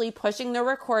actually pushing the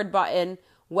record button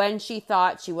when she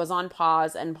thought she was on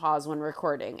pause and pause when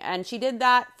recording. And she did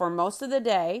that for most of the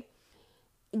day.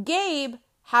 Gabe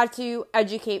had to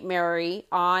educate Mary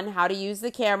on how to use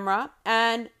the camera,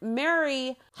 and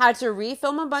Mary had to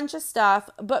refilm a bunch of stuff,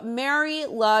 but Mary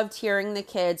loved hearing the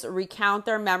kids recount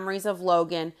their memories of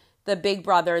Logan, the big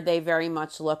brother they very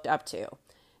much looked up to.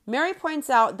 Mary points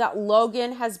out that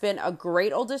Logan has been a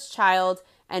great oldest child,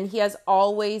 and he has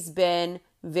always been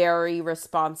very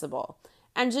responsible.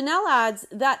 And Janelle adds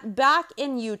that back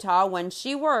in Utah when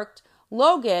she worked,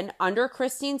 Logan, under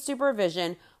Christine's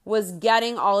supervision, was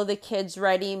getting all of the kids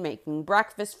ready, making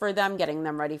breakfast for them, getting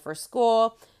them ready for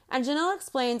school. And Janelle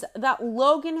explains that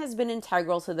Logan has been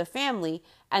integral to the family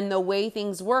and the way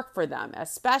things work for them,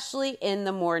 especially in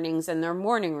the mornings and their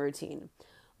morning routine.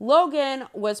 Logan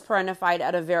was parentified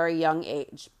at a very young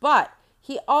age, but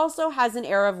he also has an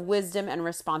air of wisdom and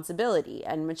responsibility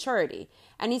and maturity,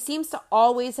 and he seems to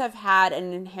always have had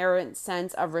an inherent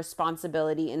sense of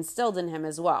responsibility instilled in him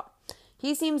as well.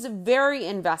 He seems very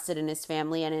invested in his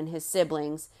family and in his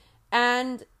siblings,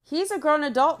 and he's a grown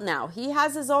adult now. He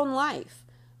has his own life,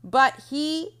 but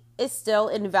he is still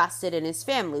invested in his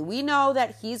family. We know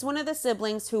that he's one of the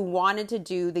siblings who wanted to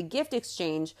do the gift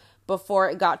exchange before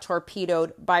it got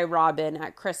torpedoed by Robin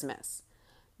at Christmas.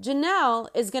 Janelle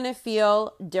is going to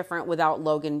feel different without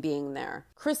Logan being there.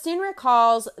 Christine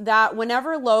recalls that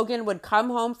whenever Logan would come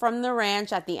home from the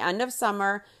ranch at the end of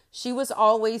summer, she was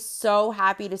always so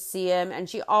happy to see him and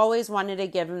she always wanted to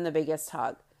give him the biggest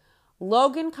hug.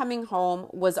 Logan coming home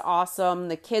was awesome.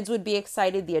 The kids would be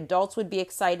excited. The adults would be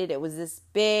excited. It was this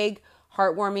big,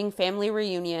 heartwarming family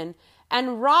reunion.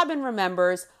 And Robin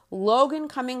remembers Logan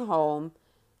coming home,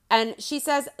 and she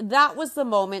says that was the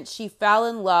moment she fell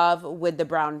in love with the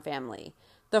Brown family.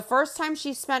 The first time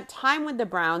she spent time with the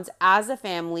Browns as a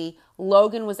family,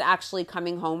 Logan was actually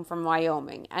coming home from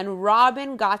Wyoming. And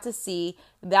Robin got to see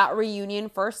that reunion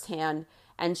firsthand,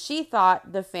 and she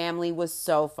thought the family was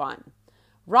so fun.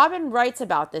 Robin writes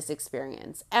about this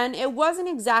experience, and it wasn't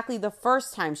exactly the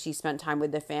first time she spent time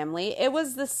with the family. It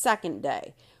was the second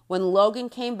day when Logan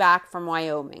came back from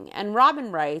Wyoming. And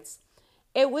Robin writes,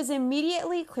 "It was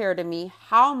immediately clear to me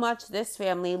how much this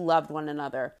family loved one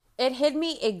another. It hit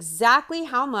me exactly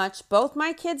how much both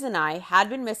my kids and I had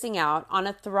been missing out on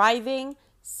a thriving,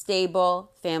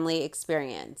 stable family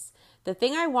experience. The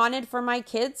thing I wanted for my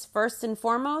kids, first and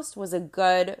foremost, was a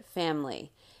good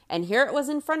family. And here it was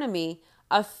in front of me,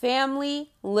 a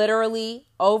family literally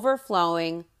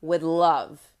overflowing with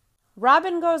love."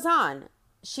 Robin goes on.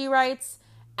 She writes,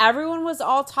 "Everyone was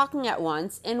all talking at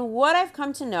once in what I've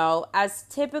come to know as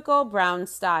typical Brown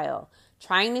style,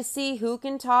 trying to see who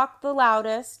can talk the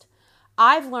loudest.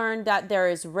 I've learned that there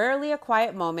is rarely a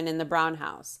quiet moment in the Brown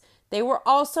house. They were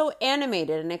all so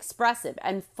animated and expressive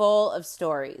and full of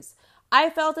stories. I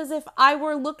felt as if I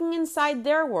were looking inside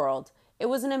their world. It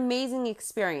was an amazing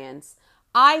experience.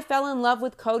 I fell in love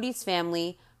with Cody's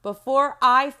family before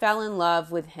I fell in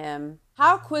love with him."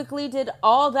 How quickly did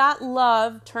all that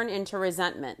love turn into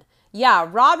resentment? Yeah,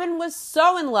 Robin was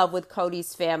so in love with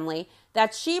Cody's family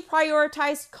that she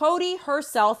prioritized Cody,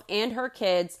 herself, and her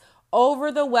kids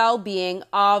over the well-being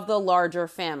of the larger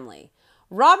family.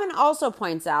 Robin also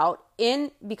points out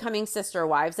in Becoming Sister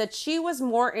Wives that she was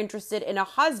more interested in a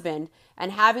husband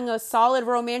and having a solid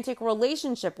romantic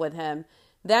relationship with him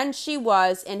than she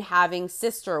was in having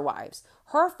sister wives.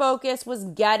 Her focus was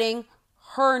getting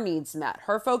her needs met.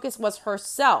 Her focus was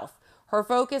herself. Her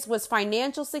focus was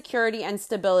financial security and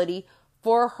stability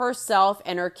for herself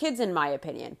and her kids, in my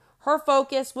opinion. Her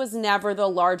focus was never the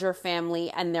larger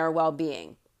family and their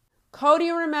well-being.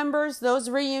 Cody remembers those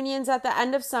reunions at the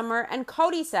end of summer, and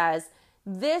Cody says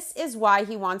this is why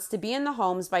he wants to be in the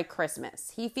homes by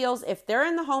Christmas. He feels if they're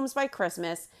in the homes by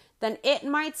Christmas, then it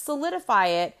might solidify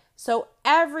it, so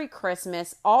every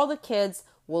Christmas, all the kids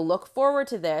will look forward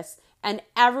to this, and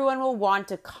everyone will want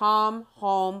to come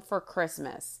home for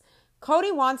Christmas.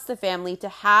 Cody wants the family to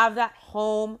have that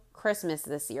home Christmas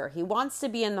this year. He wants to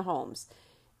be in the homes,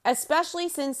 especially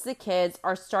since the kids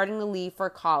are starting to leave for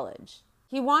college.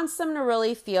 He wants them to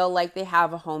really feel like they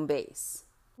have a home base.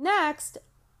 Next,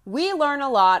 we learn a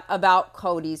lot about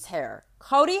Cody's hair.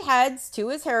 Cody heads to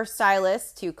his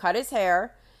hairstylist to cut his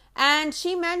hair, and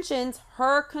she mentions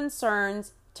her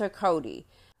concerns to Cody.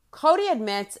 Cody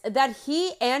admits that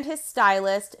he and his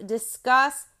stylist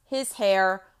discuss his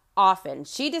hair often.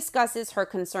 She discusses her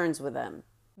concerns with him.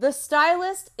 The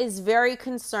stylist is very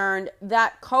concerned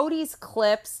that Cody's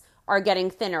clips are getting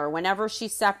thinner whenever she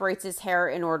separates his hair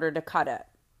in order to cut it.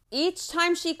 Each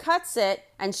time she cuts it,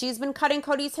 and she's been cutting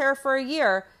Cody's hair for a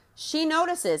year, she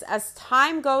notices as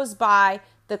time goes by,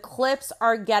 the clips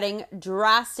are getting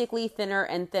drastically thinner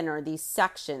and thinner, these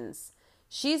sections.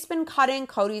 She's been cutting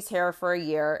Cody's hair for a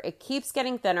year. It keeps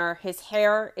getting thinner. His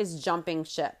hair is jumping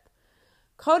ship.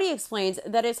 Cody explains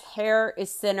that his hair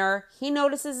is thinner. He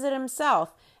notices it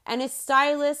himself, and his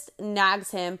stylist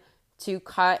nags him to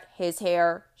cut his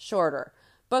hair shorter.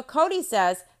 But Cody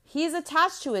says he's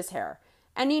attached to his hair,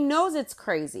 and he knows it's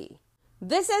crazy.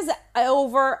 This is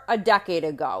over a decade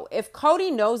ago. If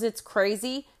Cody knows it's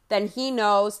crazy, then he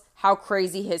knows how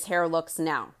crazy his hair looks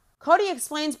now. Cody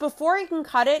explains before he can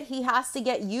cut it, he has to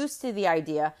get used to the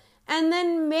idea, and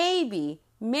then maybe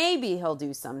he'll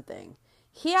do something.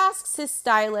 He asks his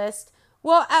stylist,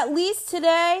 well, at least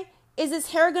today, is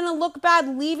his hair going to look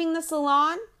bad leaving the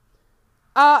salon?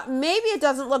 Maybe it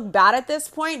doesn't look bad at this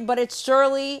point, but it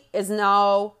surely is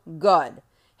no good.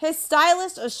 His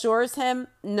stylist assures him,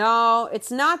 no,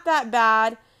 it's not that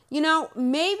bad. You know,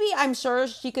 maybe I'm sure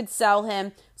she could sell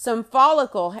him some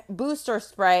follicle booster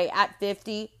spray at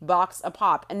 $50 a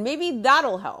pop, and maybe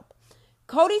that'll help.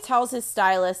 Cody tells his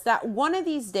stylist that one of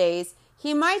these days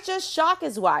he might just shock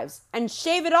his wives and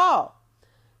shave it all.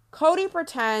 Cody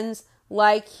pretends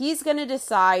like he's going to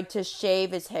decide to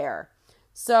shave his hair.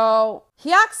 So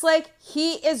he acts like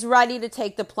he is ready to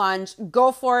take the plunge,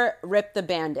 go for it, rip the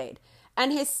Band-Aid.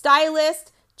 And his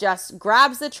stylist just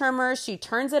grabs the trimmer, she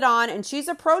turns it on, and she's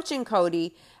approaching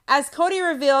Cody as Cody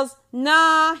reveals,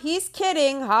 nah, he's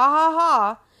kidding, ha ha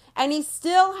ha. And he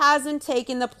still hasn't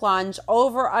taken the plunge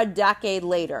over a decade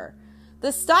later.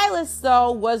 The stylist,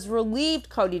 though, was relieved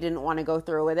Cody didn't want to go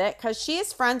through with it because she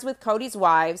is friends with Cody's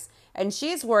wives, and she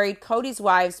is worried Cody's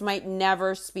wives might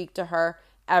never speak to her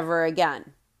ever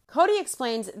again. Cody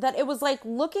explains that it was like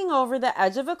looking over the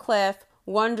edge of a cliff,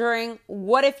 wondering,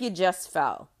 what if you just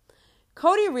fell?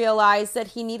 Cody realized that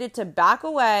he needed to back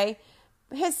away.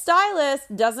 His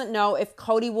stylist doesn't know if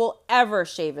Cody will ever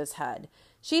shave his head.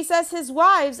 She says his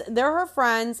wives, they're her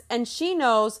friends, and she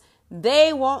knows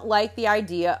they won't like the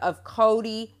idea of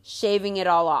Cody shaving it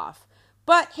all off.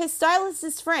 But his stylist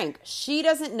is frank. She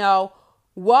doesn't know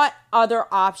what other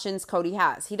options Cody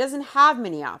has. He doesn't have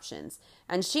many options.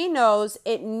 And she knows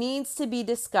it needs to be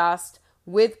discussed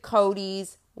with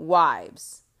Cody's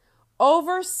wives.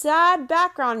 Over sad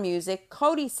background music,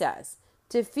 Cody says,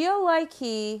 to feel like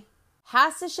he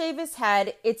has to shave his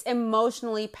head, it's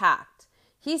emotionally packed.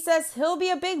 He says he'll be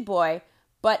a big boy,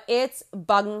 but it's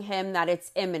bugging him that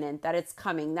it's imminent, that it's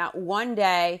coming, that one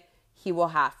day he will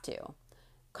have to.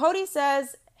 Cody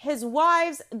says his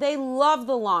wives, they love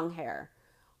the long hair,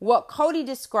 what Cody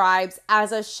describes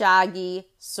as a shaggy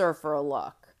surfer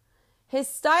look. His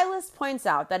stylist points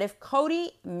out that if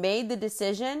Cody made the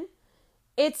decision,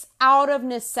 it's out of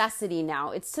necessity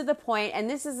now. It's to the point, and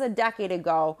this is a decade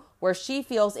ago, where she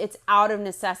feels it's out of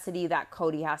necessity that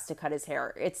Cody has to cut his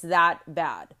hair. It's that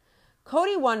bad.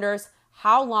 Cody wonders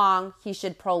how long he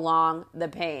should prolong the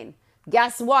pain.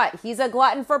 Guess what? He's a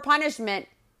glutton for punishment.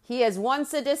 He is one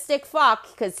sadistic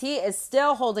fuck because he is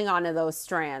still holding on to those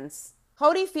strands.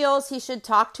 Cody feels he should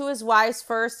talk to his wives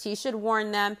first. He should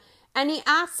warn them. And he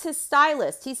asks his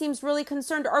stylist. He seems really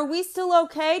concerned. Are we still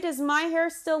okay? Does my hair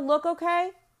still look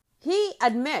okay? He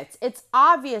admits it's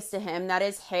obvious to him that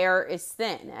his hair is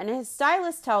thin. And his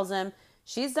stylist tells him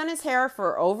she's done his hair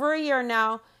for over a year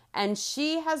now, and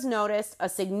she has noticed a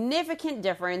significant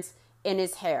difference in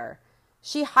his hair.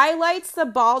 She highlights the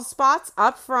bald spots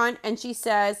up front, and she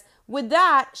says with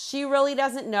that, she really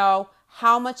doesn't know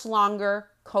how much longer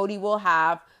Cody will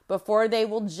have before they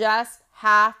will just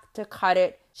have to cut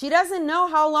it. She doesn't know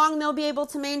how long they'll be able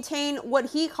to maintain what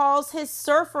he calls his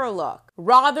surfer look,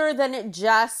 rather than it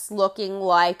just looking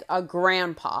like a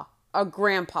grandpa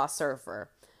surfer.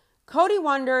 Cody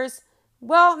wonders,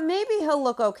 well, maybe he'll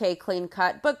look okay clean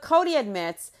cut, but Cody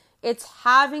admits it's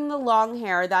having the long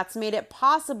hair that's made it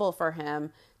possible for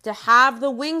him to have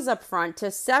the wings up front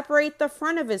to separate the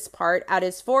front of his part at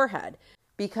his forehead,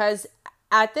 because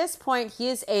at this point he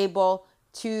is able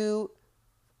to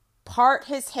part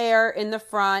his hair in the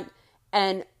front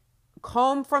and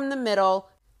comb from the middle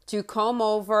to comb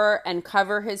over and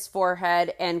cover his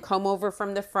forehead, and comb over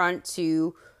from the front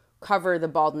to cover the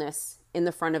baldness in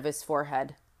the front of his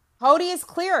forehead. Cody is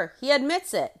clear. He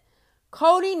admits it.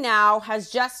 Cody now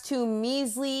has just two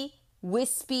measly,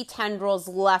 wispy tendrils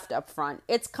left up front.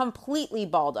 It's completely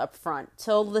bald up front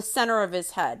till the center of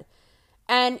his head.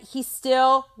 And he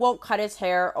still won't cut his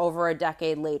hair over a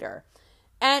decade later.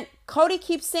 And Cody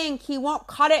keeps saying he won't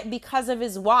cut it because of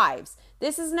his wives.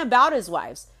 This isn't about his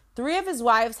wives. 3 of his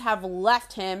wives have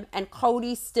left him, and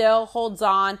Cody still holds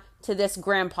on to this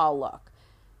grandpa look.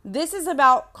 This is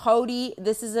about Cody.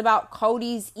 This is about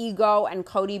Cody's ego and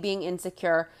Cody being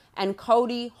insecure. And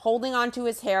Cody holding on to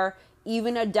his hair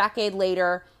even a decade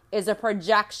later is a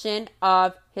projection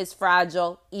of his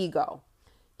fragile ego.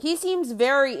 He seems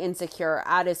very insecure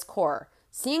at his core.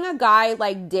 Seeing a guy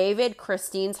like David,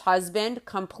 Christine's husband,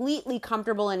 completely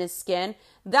comfortable in his skin,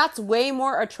 that's way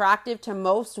more attractive to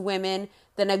most women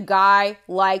than a guy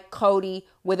like Cody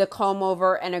with a comb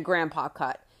over and a grandpa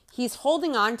cut. He's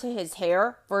holding on to his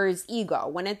hair for his ego,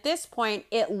 when at this point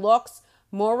it looks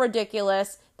more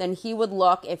ridiculous than he would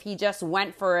look if he just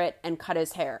went for it and cut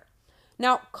his hair.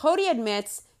 Now, Cody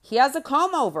admits he has a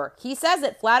comb over. He says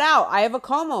it flat out, I have a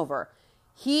comb over.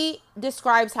 He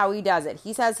describes how he does it.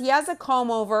 He says he has a comb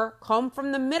over, comb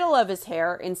from the middle of his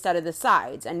hair instead of the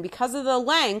sides. And because of the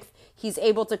length, he's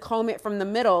able to comb it from the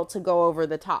middle to go over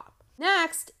the top.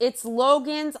 Next, it's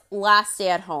Logan's last day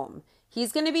at home.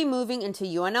 He's going to be moving into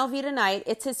UNLV tonight.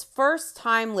 It's his first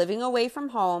time living away from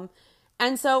home.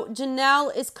 And so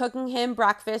Janelle is cooking him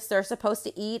breakfast. They're supposed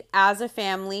to eat as a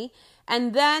family.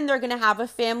 And then they're going to have a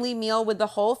family meal with the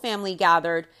whole family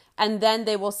gathered. And then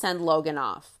they will send Logan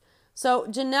off. So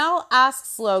Janelle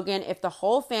asks Logan if the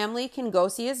whole family can go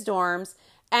see his dorms,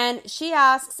 and she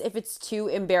asks if it's too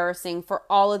embarrassing for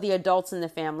all of the adults in the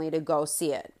family to go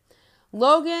see it.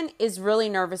 Logan is really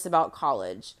nervous about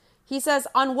college. He says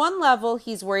on one level,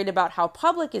 he's worried about how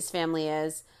public his family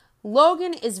is.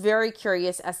 Logan is very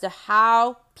curious as to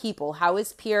how people, how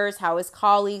his peers, how his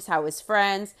colleagues, how his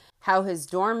friends, how his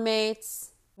dorm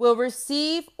mates will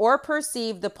receive or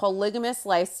perceive the polygamous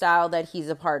lifestyle that he's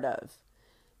a part of.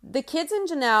 The kids and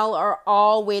Janelle are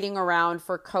all waiting around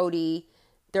for Cody.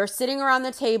 They're sitting around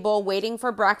the table waiting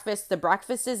for breakfast. The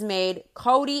breakfast is made.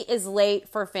 Cody is late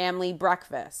for family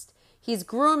breakfast. He's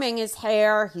grooming his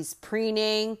hair. He's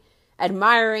preening,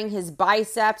 admiring his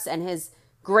biceps and his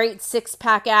great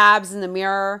six-pack abs in the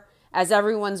mirror as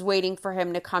everyone's waiting for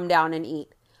him to come down and eat.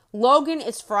 Logan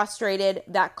is frustrated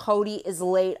that Cody is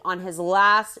late on his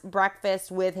last breakfast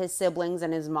with his siblings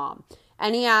and his mom.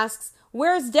 And he asks,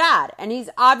 "Where's Dad?" And he's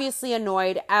obviously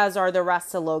annoyed, as are the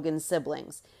rest of Logan's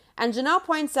siblings. And Janelle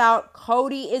points out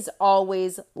Cody is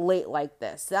always late like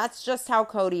this. That's just how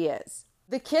Cody is.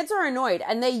 The kids are annoyed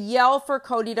and they yell for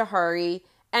Cody to hurry.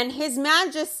 And His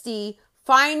Majesty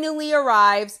finally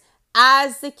arrives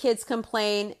as the kids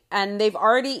complain, and they've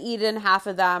already eaten half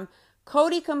of them.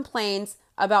 Cody complains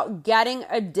about getting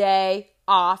a day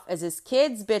off as his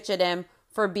kids bitch at him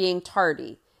for being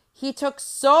tardy. He took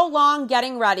so long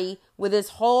getting ready with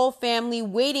his whole family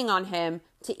waiting on him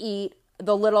to eat,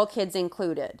 the little kids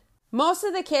included. Most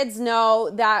of the kids know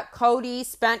that Cody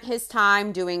spent his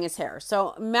time doing his hair.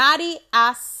 So Maddie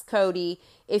asks Cody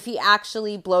if he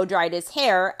actually blow dried his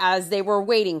hair as they were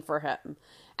waiting for him.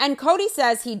 And Cody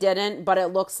says he didn't, but it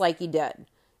looks like he did.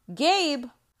 Gabe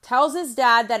tells his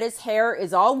dad that his hair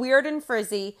is all weird and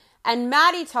frizzy, and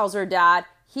Maddie tells her dad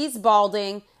he's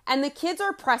balding, and the kids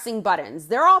are pressing buttons.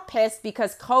 They're all pissed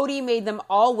because Cody made them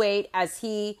all wait as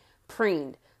he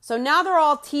preened. So now they're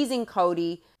all teasing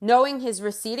Cody, knowing his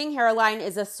receding hairline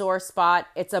is a sore spot,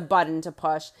 it's a button to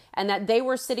push, and that they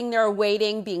were sitting there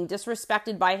waiting, being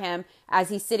disrespected by him as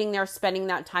he's sitting there spending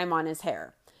that time on his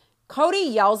hair. Cody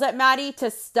yells at Maddie to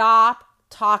stop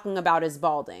talking about his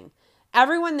balding.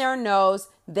 Everyone there knows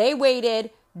they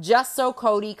waited just so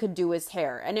Cody could do his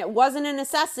hair. And it wasn't a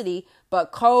necessity,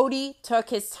 but Cody took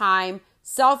his time,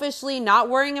 selfishly not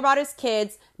worrying about his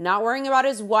kids, not worrying about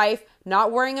his wife,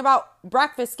 not worrying about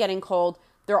breakfast getting cold.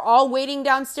 They're all waiting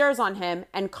downstairs on him,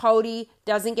 and Cody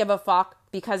doesn't give a fuck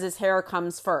because his hair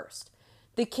comes first.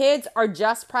 The kids are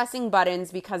just pressing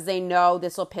buttons because they know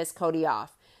this will piss Cody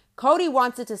off. Cody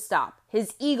wants it to stop.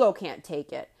 His ego can't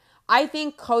take it. I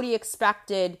think Cody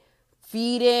expected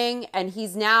feeding, and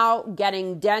he's now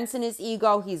getting dents in his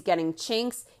ego. He's getting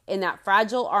chinks in that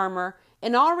fragile armor.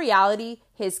 In all reality,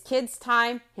 his kids'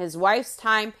 time, his wife's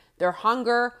time, their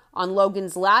hunger on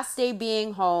Logan's last day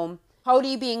being home,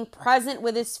 Cody being present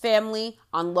with his family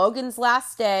on Logan's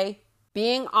last day,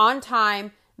 being on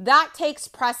time, that takes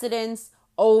precedence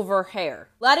over hair.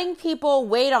 Letting people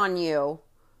wait on you,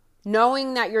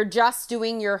 knowing that you're just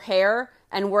doing your hair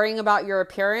and worrying about your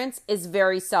appearance, is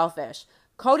very selfish.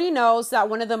 Cody knows that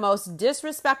one of the most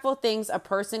disrespectful things a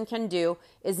person can do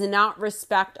is not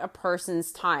respect a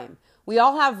person's time. We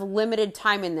all have limited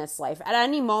time in this life. At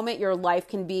any moment, your life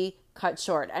can be cut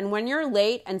short. And when you're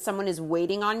late and someone is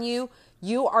waiting on you,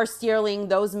 you are stealing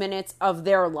those minutes of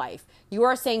their life. You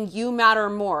are saying you matter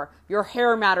more. Your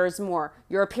hair matters more.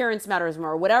 Your appearance matters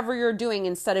more. Whatever you're doing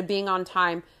instead of being on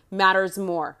time matters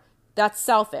more. That's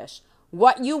selfish.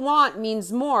 What you want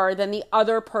means more than the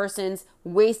other person's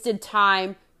wasted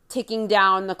time ticking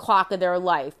down the clock of their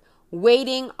life,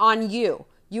 waiting on you.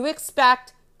 You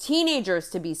expect teenagers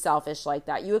to be selfish like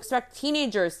that. You expect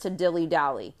teenagers to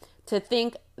dilly-dally, to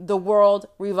think the world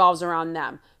revolves around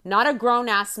them. Not a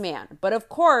grown-ass man. But of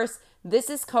course, this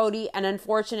is Cody, and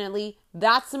unfortunately,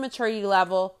 that's the maturity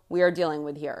level we are dealing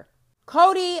with here.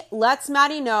 Cody lets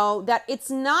Maddie know that it's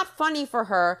not funny for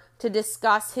her to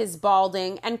discuss his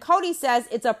balding, and Cody says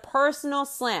it's a personal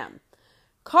slam.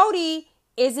 Cody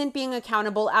isn't being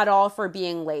accountable at all for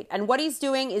being late, and what he's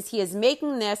doing is he is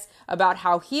making this about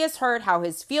how he is hurt, how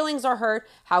his feelings are hurt,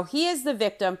 how he is the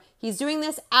victim. He's doing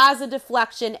this as a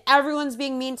deflection. Everyone's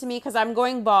being mean to me because I'm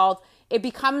going bald. It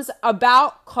becomes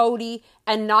about Cody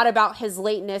and not about his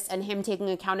lateness and him taking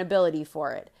accountability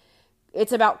for it.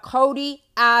 It's about Cody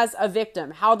as a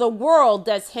victim, how the world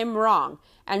does him wrong.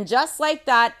 And just like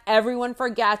that, everyone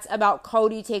forgets about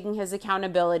Cody taking his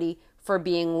accountability for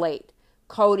being late.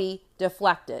 Cody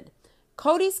deflected.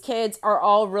 Cody's kids are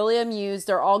all really amused.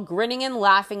 They're all grinning and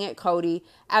laughing at Cody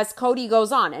as Cody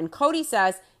goes on. And Cody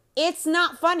says, it's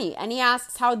not funny. And he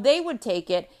asks how they would take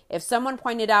it if someone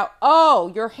pointed out,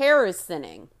 oh, your hair is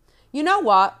thinning. You know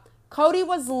what? Cody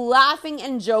was laughing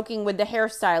and joking with the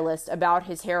hairstylist about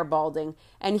his hair balding.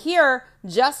 And here,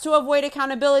 just to avoid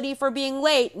accountability for being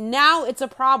late, now it's a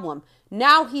problem.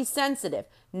 Now he's sensitive.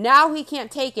 Now he can't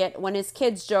take it when his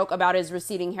kids joke about his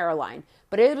receding hairline.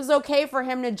 But it was okay for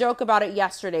him to joke about it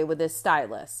yesterday with his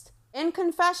stylist. In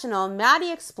confessional,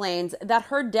 Maddie explains that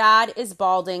her dad is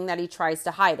balding, that he tries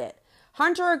to hide it.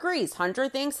 Hunter agrees. Hunter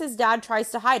thinks his dad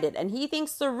tries to hide it, and he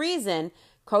thinks the reason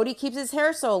Cody keeps his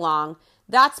hair so long,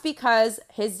 that's because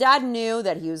his dad knew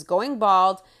that he was going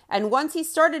bald, and once he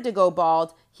started to go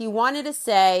bald, he wanted to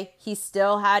say he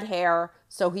still had hair,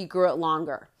 so he grew it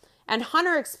longer. And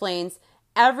Hunter explains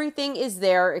everything is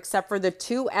there except for the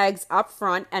 2 eggs up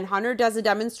front, and Hunter does a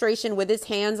demonstration with his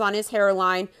hands on his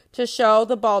hairline to show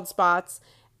the bald spots.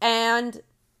 And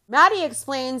Maddie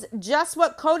explains just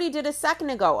what Cody did a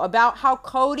second ago about how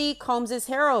Cody combs his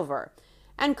hair over.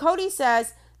 And Cody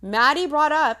says Maddie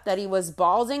brought up that he was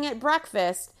balding at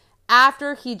breakfast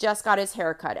after he just got his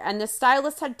hair cut, and the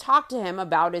stylist had talked to him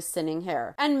about his thinning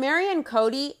hair. And Mary and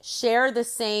Cody share the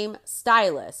same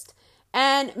stylist.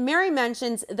 And Mary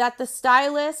mentions that the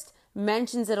stylist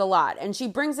mentions it a lot, and she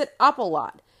brings it up a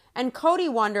lot. And Cody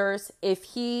wonders if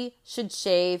he should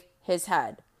shave his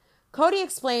head. Cody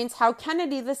explains how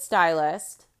Kennedy, the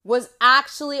stylist, was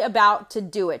actually about to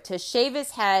do it, to shave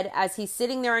his head as he's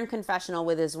sitting there in confessional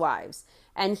with his wives.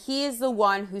 And he is the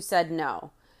one who said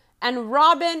no. And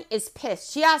Robin is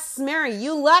pissed. She asks Mary,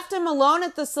 "You left him alone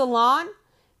at the salon?"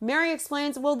 Mary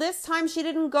explains, well, this time she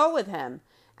didn't go with him.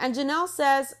 And Janelle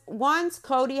says, once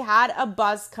Cody had a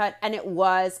buzz cut and it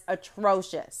was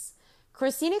atrocious.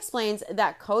 Christine explains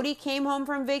that Cody came home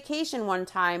from vacation one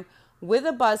time with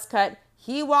a buzz cut.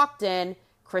 He walked in,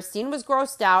 Christine was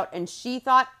grossed out, and she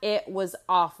thought it was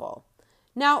awful.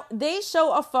 Now, they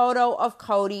show a photo of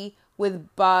Cody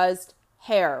with buzzed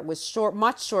hair, with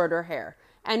much shorter hair.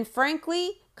 And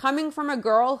frankly, coming from a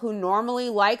girl who normally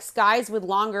likes guys with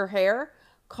longer hair,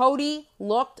 Cody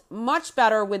looked much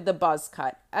better with the buzz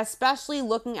cut, especially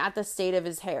looking at the state of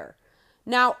his hair.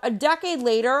 Now, a decade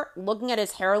later, looking at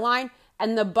his hairline,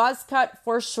 and the buzz cut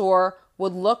for sure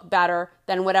would look better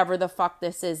than whatever the fuck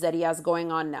this is that he has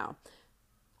going on now.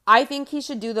 I think he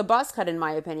should do the buzz cut, in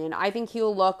my opinion. I think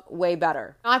he'll look way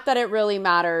better. Not that it really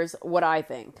matters what I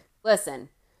think. Listen,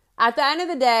 at the end of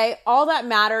the day, all that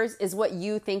matters is what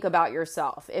you think about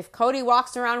yourself. If Cody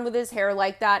walks around with his hair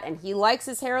like that and he likes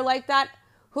his hair like that,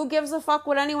 who gives a fuck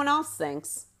what anyone else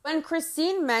thinks? When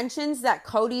Christine mentions that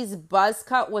Cody's buzz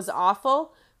cut was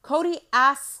awful, Cody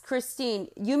asks Christine,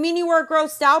 "You mean you were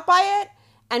grossed out by it?"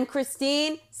 And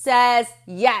Christine says,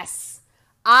 "Yes."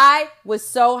 I was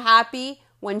so happy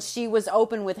when she was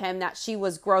open with him that she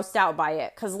was grossed out by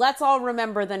it, because let's all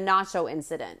remember the nacho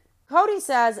incident. Cody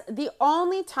says the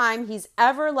only time he's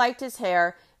ever liked his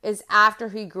hair is after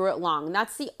he grew it long.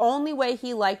 That's the only way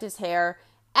he liked his hair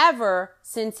ever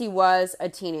since he was a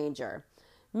teenager.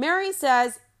 Mary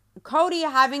says Cody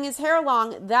having his hair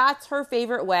long, that's her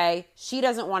favorite way. She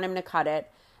doesn't want him to cut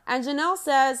it. And Janelle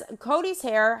says Cody's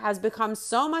hair has become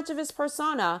so much of his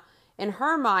persona in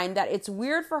her mind that it's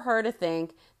weird for her to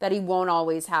think that he won't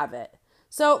always have it.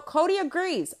 So Cody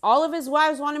agrees. All of his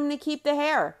wives want him to keep the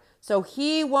hair. So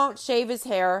he won't shave his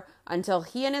hair until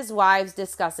he and his wives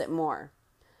discuss it more.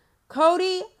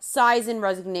 Cody sighs in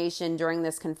resignation during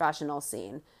this confessional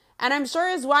scene. And I'm sure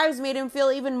his wives made him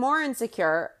feel even more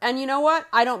insecure. And you know what?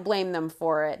 I don't blame them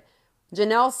for it.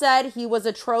 Janelle said he was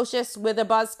atrocious with a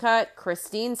buzz cut.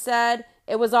 Christine said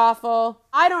it was awful.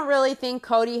 I don't really think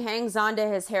Cody hangs on to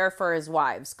his hair for his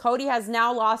wives. Cody has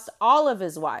now lost all of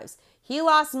his wives. He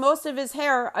lost most of his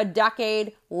hair a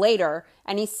decade later,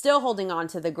 and he's still holding on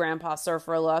to the grandpa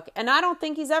surfer look. And I don't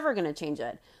think he's ever going to change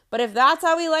it. But if that's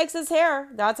how he likes his hair,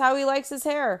 that's how he likes his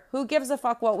hair. Who gives a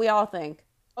fuck what we all think?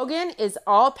 Logan is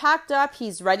all packed up.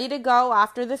 He's ready to go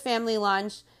after the family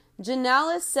lunch.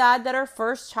 Janelle is sad that her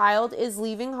first child is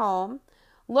leaving home.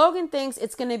 Logan thinks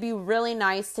it's going to be really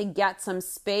nice to get some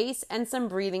space and some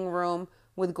breathing room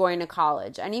with going to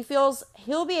college. And he feels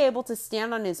he'll be able to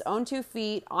stand on his own 2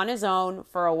 feet on his own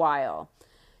for a while.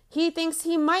 He thinks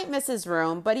he might miss his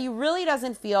room, but he really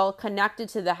doesn't feel connected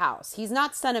to the house. He's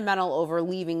not sentimental over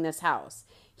leaving this house.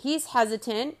 He's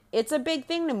hesitant. It's a big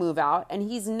thing to move out, and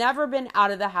he's never been out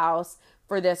of the house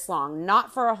for this long,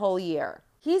 not for a whole year.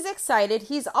 He's excited.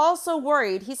 He's also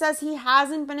worried. He says he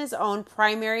hasn't been his own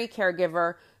primary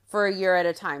caregiver for a year at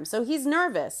a time. So he's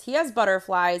nervous. He has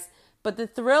butterflies, but the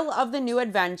thrill of the new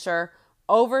adventure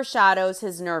overshadows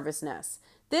his nervousness.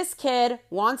 This kid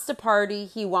wants to party.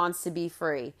 He wants to be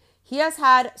free. He has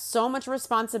had so much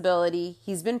responsibility.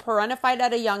 He's been parentified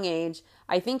at a young age.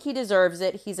 I think he deserves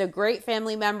it. He's a great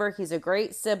family member. He's a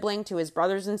great sibling to his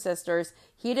brothers and sisters.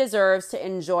 He deserves to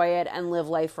enjoy it and live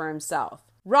life for himself.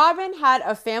 Robin had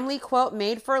a family quilt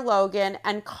made for Logan,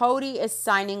 and Cody is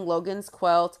signing Logan's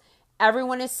quilt.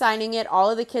 Everyone is signing it. All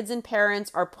of the kids and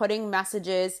parents are putting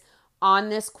messages on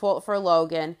this quilt for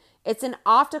Logan. It's an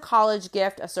off to college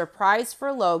gift, a surprise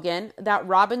for Logan that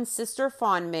Robin's sister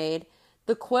Fawn made.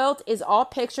 The quilt is all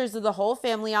pictures of the whole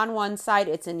family on one side.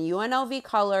 It's in UNLV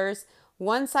colors.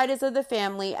 One side is of the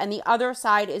family, and the other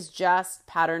side is just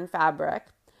pattern fabric.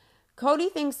 Cody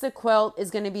thinks the quilt is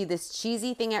going to be this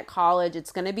cheesy thing at college.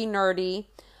 It's going to be nerdy.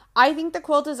 I think the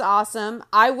quilt is awesome.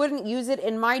 I wouldn't use it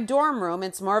in my dorm room.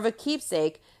 It's more of a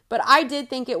keepsake, but I did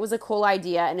think it was a cool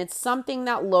idea, and it's something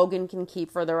that Logan can keep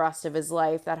for the rest of his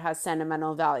life that has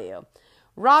sentimental value.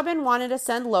 Robin wanted to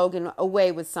send Logan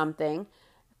away with something.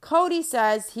 Cody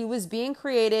says he was being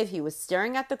creative. He was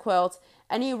staring at the quilt,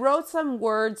 and he wrote some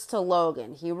words to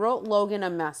Logan. He wrote Logan a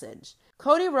message.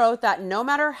 Cody wrote that no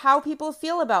matter how people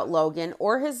feel about Logan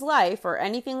or his life or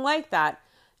anything like that,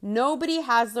 nobody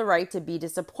has the right to be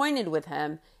disappointed with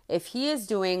him if he is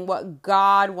doing what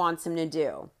God wants him to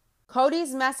do.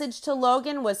 Cody's message to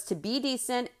Logan was to be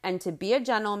decent and to be a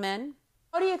gentleman.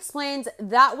 Cody explains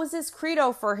that was his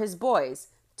credo for his boys,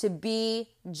 to be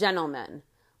gentlemen.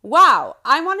 Wow,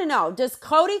 I want to know, does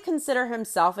Cody consider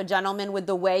himself a gentleman with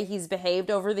the way he's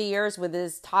behaved over the years with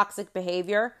his toxic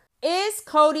behavior? Is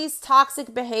Cody's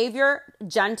toxic behavior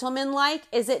gentlemanlike?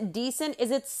 Is it decent? Is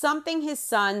it something his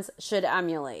sons should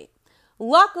emulate?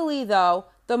 Luckily, though,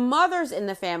 the mothers in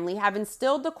the family have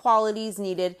instilled the qualities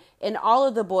needed in all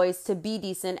of the boys to be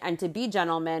decent and to be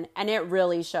gentlemen, and it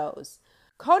really shows.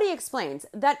 Cody explains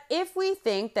that if we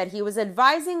think that he was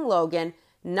advising Logan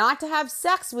not to have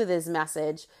sex with his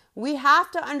message, we have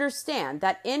to understand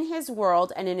that in his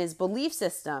world and in his belief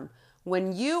system,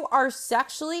 when you are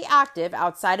sexually active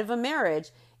outside of a marriage,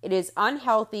 it is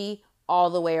unhealthy all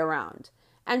the way around.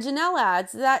 And Janelle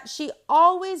adds that she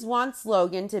always wants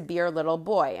Logan to be her little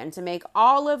boy and to make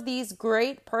all of these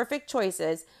great, perfect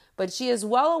choices, but she is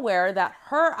well aware that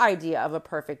her idea of a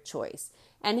perfect choice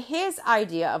and his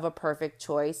idea of a perfect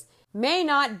choice may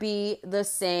not be the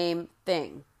same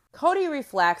thing. Cody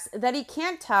reflects that he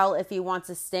can't tell if he wants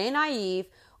to stay naive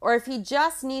or if he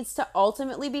just needs to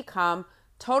ultimately become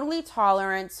totally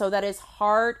tolerant so that his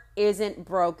heart isn't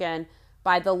broken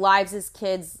by the lives his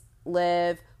kids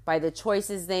live, by the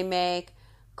choices they make.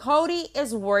 Cody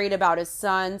is worried about his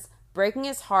sons breaking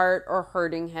his heart or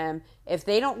hurting him if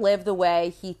they don't live the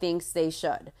way he thinks they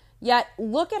should. Yet,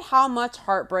 look at how much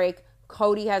heartbreak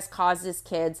Cody has caused his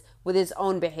kids with his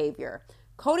own behavior.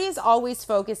 Cody is always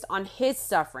focused on his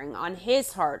suffering, on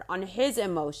his heart, on his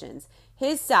emotions,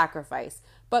 his sacrifice.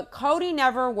 But Cody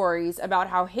never worries about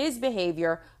how his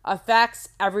behavior affects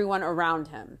everyone around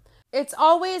him. It's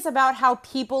always about how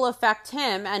people affect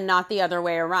him and not the other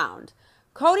way around.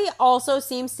 Cody also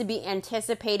seems to be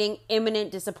anticipating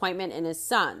imminent disappointment in his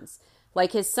sons.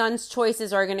 Like his sons'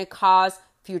 choices are going to cause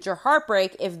future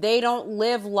heartbreak if they don't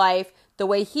live life the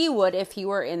way he would if he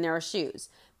were in their shoes.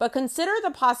 But consider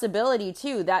the possibility,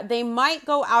 too, that they might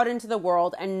go out into the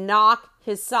world and knock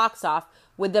his socks off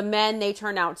with the men they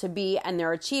turn out to be and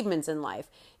their achievements in life.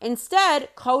 Instead,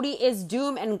 Cody is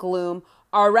doom and gloom,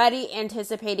 already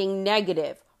anticipating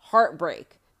negative,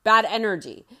 heartbreak, bad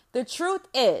energy. The truth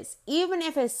is, even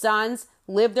if his sons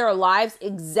lived their lives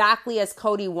exactly as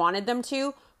Cody wanted them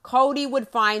to, Cody would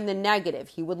find the negative.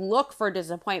 He would look for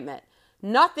disappointment.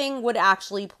 Nothing would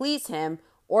actually please him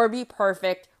or be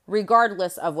perfect,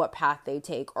 regardless of what path they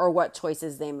take or what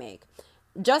choices they make.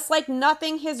 Just like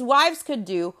nothing his wives could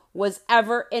do was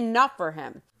ever enough for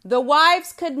him. The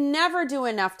wives could never do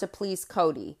enough to please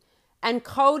Cody. And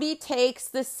Cody takes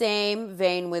the same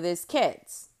vein with his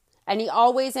kids. And he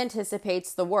always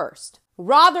anticipates the worst.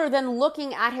 Rather than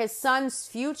looking at his son's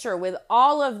future with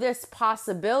all of this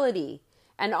possibility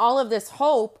and all of this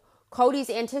hope, Cody's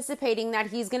anticipating that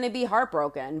he's going to be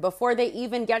heartbroken before they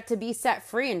even get to be set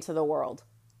free into the world.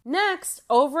 Next,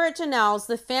 over at Janelle's,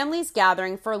 the family's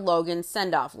gathering for Logan's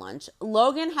send-off lunch.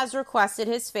 Logan has requested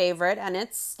his favorite, and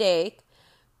it's steak.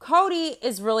 Cody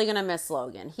is really going to miss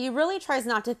Logan. He really tries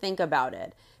not to think about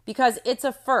it because it's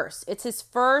a first. It's his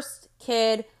first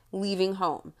kid leaving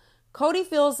home. Cody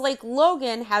feels like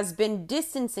Logan has been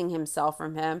distancing himself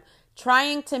from him,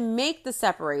 trying to make the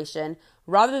separation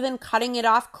rather than cutting it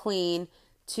off clean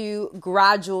to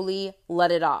gradually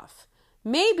let it off.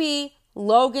 Maybe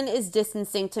Logan is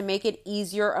distancing to make it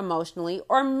easier emotionally,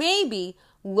 or maybe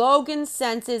Logan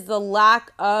senses the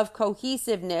lack of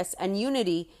cohesiveness and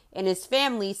unity in his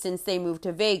family since they moved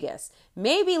to Vegas.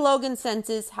 Maybe Logan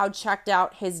senses how checked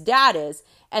out his dad is,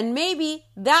 and maybe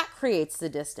that creates the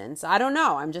distance. I don't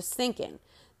know. I'm just thinking.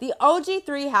 The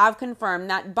OG3 have confirmed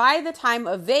that by the time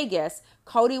of Vegas,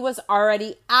 Cody was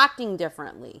already acting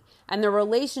differently, and the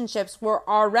relationships were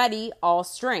already all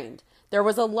strained. There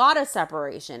was a lot of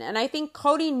separation, and I think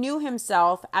Cody knew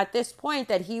himself at this point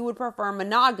that he would prefer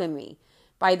monogamy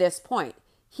by this point.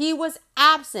 He was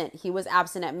absent. He was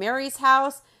absent at Mary's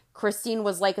house. Christine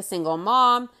was like a single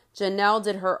mom. Janelle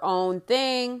did her own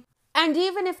thing. And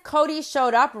even if Cody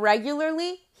showed up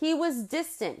regularly, he was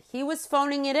distant. He was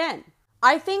phoning it in.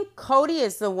 I think Cody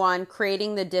is the one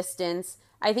creating the distance.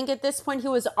 I think at this point he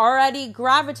was already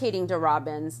gravitating to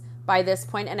Robin's by this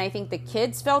point, and I think the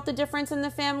kids felt the difference in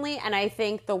the family, and I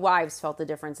think the wives felt the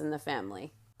difference in the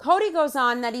family. Cody goes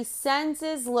on that he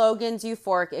senses Logan's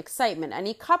euphoric excitement, and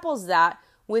he couples that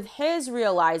with his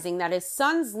realizing that his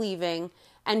son's leaving,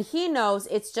 and he knows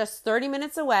it's just 30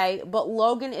 minutes away, but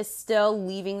Logan is still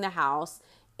leaving the house.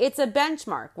 It's a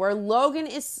benchmark where Logan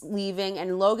is leaving,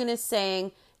 and Logan is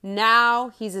saying now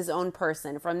he's his own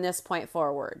person from this point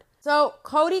forward. So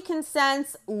Cody can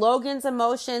sense Logan's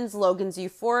emotions, Logan's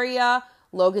euphoria,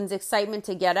 Logan's excitement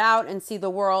to get out and see the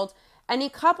world, and he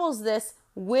couples this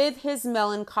with his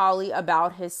melancholy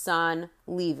about his son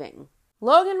leaving.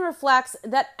 Logan reflects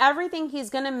that everything he's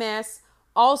going to miss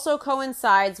also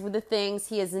coincides with the things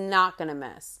he is not going to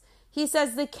miss. He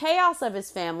says the chaos of his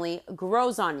family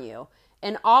grows on you.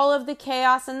 In all of the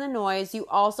chaos and the noise, you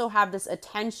also have this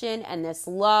attention and this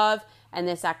love and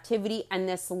this activity and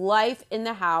this life in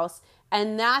the house,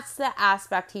 and that's the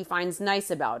aspect he finds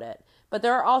nice about it. But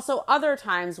there are also other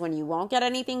times when you won't get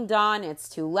anything done, it's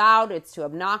too loud, it's too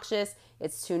obnoxious,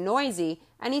 it's too noisy,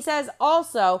 and he says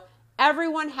also,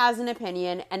 everyone has an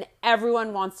opinion and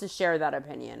everyone wants to share that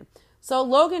opinion. So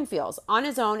Logan feels on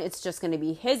his own, it's just going to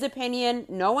be his opinion,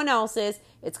 no one else's.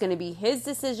 It's going to be his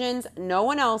decisions, no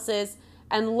one else's.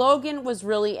 And Logan was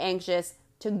really anxious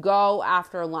to go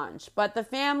after lunch. But the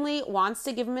family wants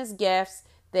to give him his gifts.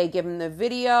 They give him the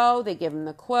video, they give him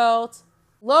the quilt.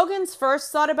 Logan's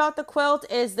first thought about the quilt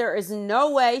is there is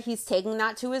no way he's taking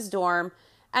that to his dorm.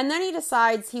 And then he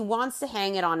decides he wants to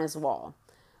hang it on his wall.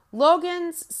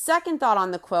 Logan's second thought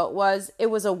on the quilt was it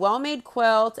was a well-made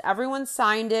quilt. Everyone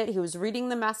signed it. He was reading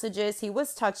the messages. He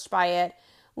was touched by it.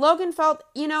 Logan felt,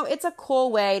 it's a cool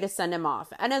way to send him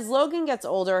off. And as Logan gets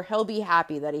older, he'll be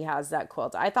happy that he has that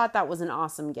quilt. I thought that was an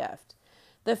awesome gift.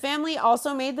 The family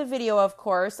also made the video, of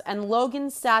course, and Logan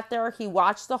sat there. He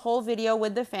watched the whole video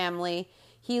with the family.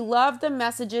 He loved the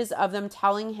messages of them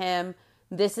telling him,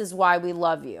 this is why we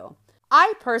love you.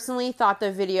 I personally thought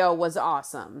the video was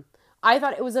awesome. I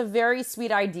thought it was a very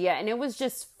sweet idea, and it was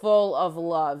just full of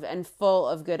love and full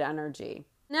of good energy.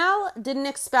 Nell didn't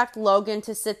expect Logan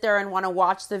to sit there and want to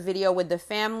watch the video with the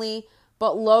family,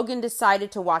 but Logan decided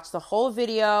to watch the whole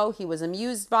video. He was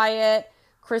amused by it.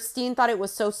 Christine thought it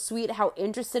was so sweet how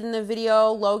interested in the video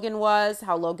Logan was,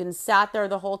 how Logan sat there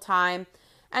the whole time.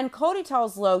 And Cody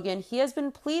tells Logan he has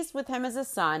been pleased with him as a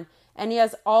son, and he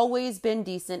has always been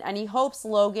decent, and he hopes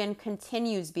Logan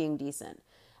continues being decent.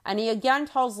 And he again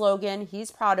tells Logan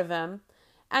he's proud of him.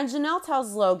 And Janelle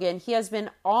tells Logan he has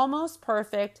been almost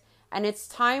perfect, and it's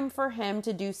time for him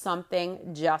to do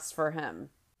something just for him.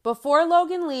 Before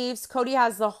Logan leaves, Cody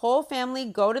has the whole family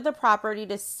go to the property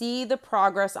to see the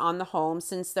progress on the home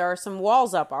since there are some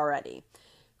walls up already.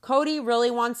 Cody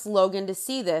really wants Logan to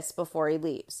see this before he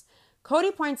leaves. Cody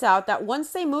points out that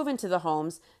once they move into the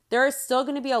homes, there is still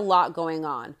going to be a lot going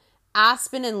on.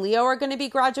 Aspen and Leo are going to be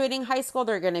graduating high school.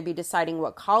 They're going to be deciding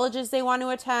what colleges they want to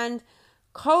attend.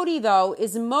 Cody, though,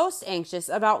 is most anxious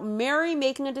about Mary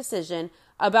making a decision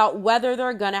about whether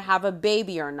they're going to have a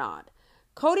baby or not.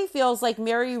 Cody feels like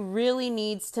Mary really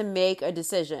needs to make a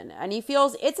decision, and he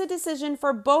feels it's a decision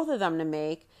for both of them to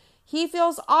make. He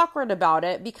feels awkward about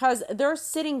it because they're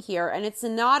sitting here and it's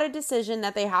not a decision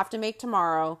that they have to make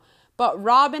tomorrow, but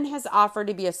Robin has offered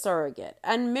to be a surrogate.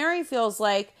 And Mary feels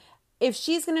like if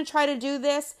she's going to try to do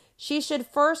this, she should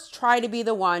first try to be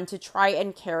the one to try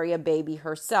and carry a baby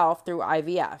herself through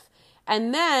IVF.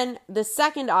 And then the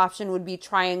second option would be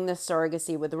trying the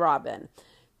surrogacy with Robin.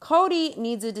 Cody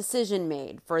needs a decision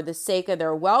made for the sake of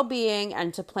their well-being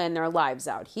and to plan their lives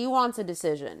out. He wants a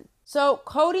decision. So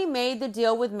Cody made the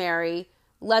deal with Mary.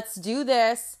 Let's do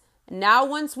this. Now,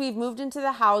 once we've moved into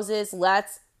the houses,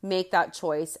 let's make that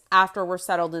choice after we're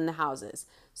settled in the houses.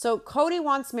 So Cody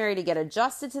wants Mary to get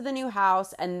adjusted to the new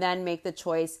house and then make the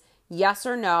choice, yes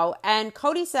or no. And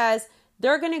Cody says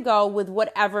they're going to go with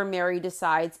whatever Mary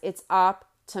decides. It's up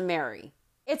to Mary.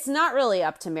 It's not really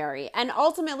up to Mary. And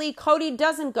ultimately, Cody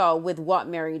doesn't go with what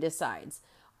Mary decides.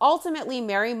 Ultimately,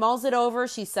 Mary mulls it over.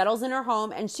 She settles in her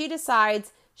home and she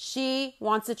decides she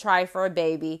wants to try for a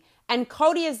baby. And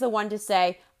Cody is the one to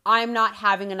say, I'm not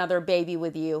having another baby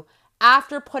with you.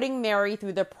 After putting Mary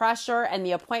through the pressure and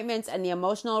the appointments and the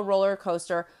emotional roller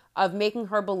coaster of making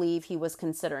her believe he was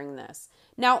considering this.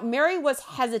 Now, Mary was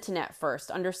hesitant at first,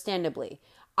 understandably.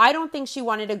 I don't think she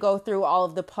wanted to go through all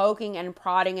of the poking and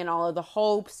prodding and all of the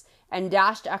hopes and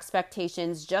dashed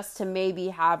expectations just to maybe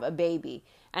have a baby.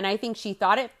 And I think she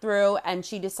thought it through and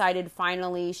she decided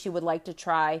finally she would like to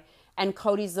try. And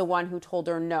Cody's the one who told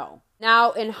her no.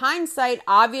 Now, in hindsight,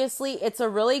 obviously, it's a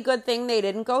really good thing they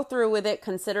didn't go through with it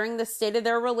considering the state of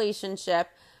their relationship.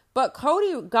 But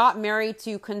Cody got Mary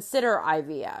to consider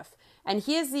IVF. And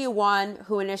he is the one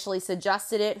who initially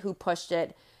suggested it, who pushed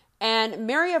it. And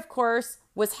Mary, of course,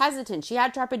 was hesitant. She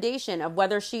had trepidation of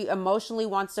whether she emotionally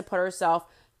wants to put herself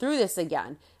through this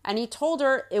again. And he told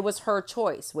her it was her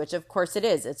choice, which of course it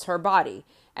is. It's her body.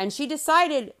 And she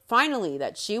decided finally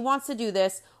that she wants to do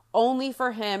this only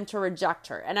for him to reject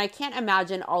her. And I can't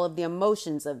imagine all of the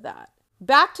emotions of that.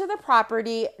 Back to the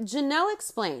property, Janelle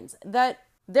explains that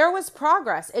there was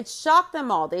progress. It shocked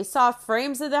them all. They saw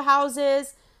frames of the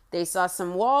houses. They saw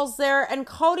some walls there. And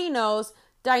Cody knows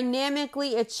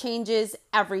dynamically it changes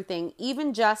everything.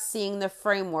 Even just seeing the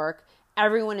framework,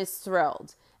 everyone is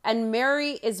thrilled. And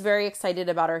Mary is very excited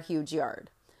about her huge yard.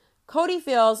 Cody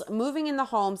feels moving in the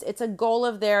homes, it's a goal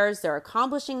of theirs. They're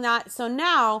accomplishing that. So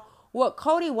now what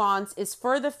Cody wants is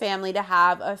for the family to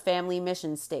have a family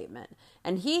mission statement.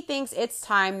 And he thinks it's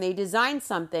time they design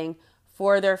something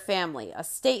for their family, a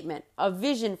statement, a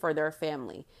vision for their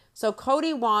family. So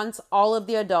Cody wants all of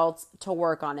the adults to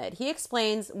work on it. He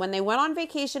explains when they went on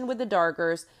vacation with the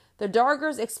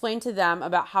Dargers explained to them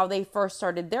about how they first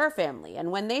started their family.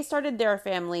 And when they started their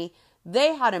family,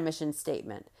 they had a mission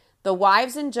statement. The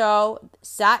wives and Joe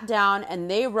sat down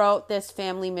and they wrote this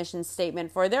family mission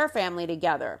statement for their family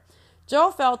together.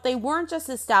 Joe felt they weren't just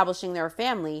establishing their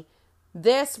family.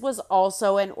 This was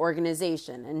also an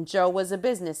organization, and Joe was a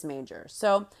business major.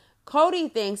 So Cody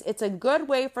thinks it's a good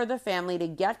way for the family to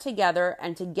get together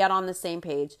and to get on the same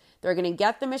page. They're going to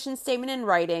get the mission statement in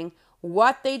writing,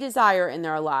 what they desire in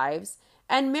their lives.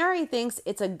 And Mary thinks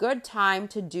it's a good time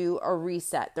to do a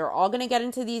reset. They're all going to get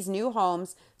into these new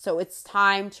homes, so it's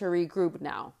time to regroup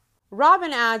now.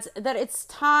 Robin adds that it's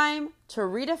time to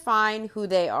redefine who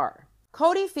they are.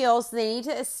 Cody feels they need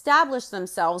to establish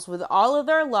themselves with all of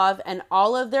their love and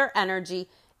all of their energy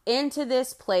into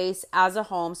this place as a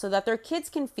home so that their kids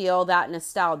can feel that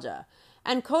nostalgia.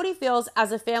 And Cody feels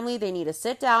as a family they need to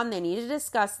sit down, they need to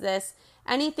discuss this,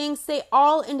 and he thinks they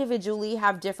all individually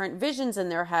have different visions in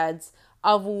their heads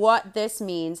of what this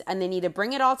means, and they need to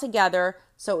bring it all together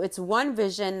so it's one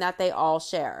vision that they all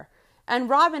share. And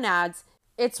Robin adds,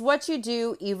 it's what you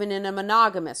do even in a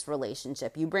monogamous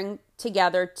relationship. You bring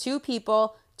together two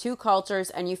people, two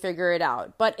cultures, and you figure it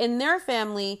out. But in their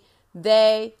family,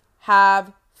 they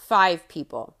have 5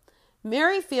 people.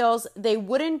 Mary feels they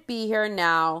wouldn't be here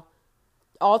now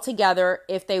all together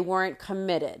if they weren't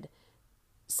committed.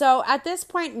 So at this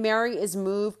point, Mary is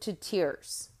moved to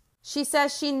tears. She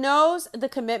says she knows the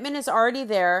commitment is already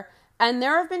there, and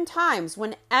there have been times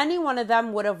when any one of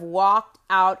them would have walked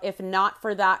out if not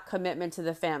for that commitment to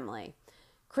the family.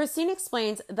 Christine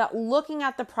explains that looking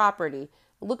at the property,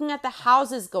 looking at the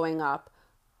houses going up,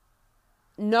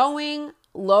 knowing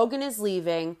Logan is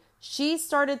leaving, she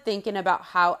started thinking about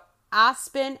how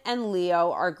Aspen and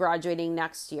Leo are graduating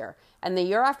next year. And the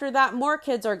year after that, more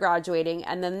kids are graduating.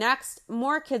 And the next,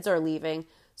 more kids are leaving.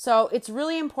 So it's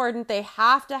really important. They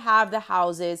have to have the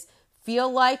houses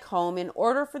feel like home in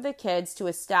order for the kids to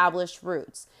establish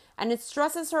roots. And it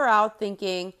stresses her out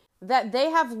thinking that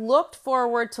they have looked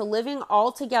forward to living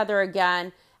all together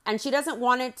again. And she doesn't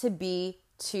want it to be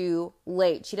too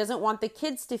late. She doesn't want the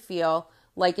kids to feel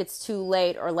like it's too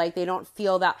late or like they don't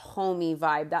feel that homey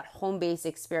vibe, that home-based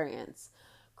experience.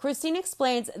 Christine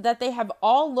explains that they have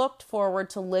all looked forward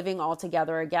to living all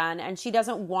together again, and she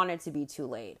doesn't want it to be too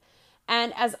late.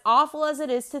 And as awful as it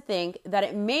is to think that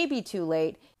it may be too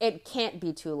late, it can't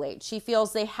be too late. She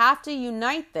feels they have to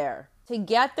unite there to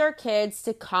get their kids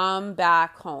to come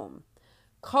back home.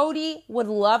 Cody would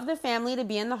love the family to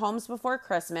be in the homes before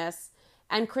Christmas,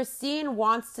 and Christine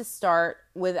wants to start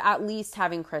with at least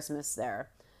having Christmas there.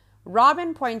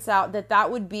 Robin points out that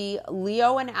that would be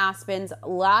Leo and Aspen's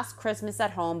last Christmas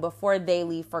at home before they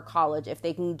leave for college, if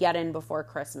they can get in before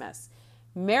Christmas.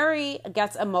 Mary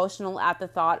gets emotional at the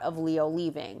thought of Leo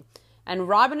leaving. And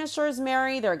Robin assures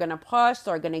Mary they're going to push,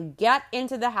 they're going to get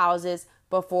into the houses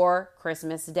before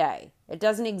Christmas Day. It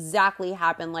doesn't exactly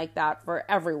happen like that for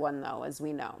everyone, though, as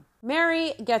we know.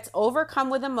 Mary gets overcome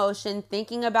with emotion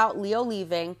thinking about Leo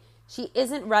leaving. She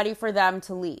isn't ready for them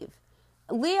to leave.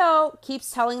 Leo keeps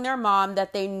telling their mom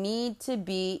that they need to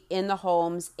be in the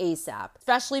homes ASAP,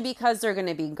 especially because they're going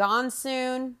to be gone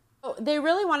soon. They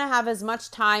really want to have as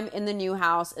much time in the new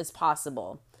house as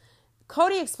possible.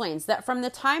 Cody explains that from the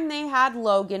time they had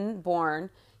Logan born,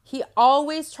 he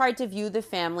always tried to view the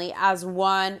family as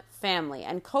one family.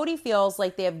 And Cody feels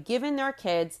like they have given their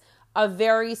kids a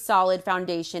very solid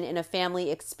foundation in a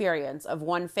family experience of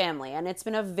one family. And it's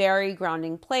been a very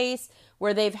grounding place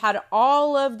where they've had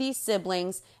all of these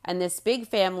siblings and this big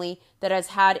family that has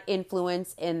had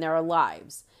influence in their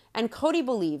lives. And Cody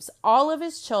believes all of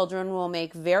his children will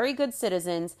make very good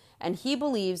citizens, and he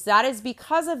believes that is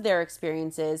because of their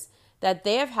experiences that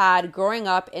they have had growing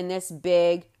up in this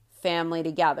big family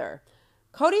together.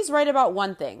 Cody's right about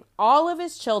one thing. All of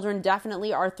his children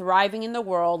definitely are thriving in the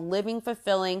world, living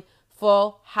fulfilling,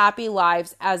 full, happy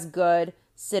lives as good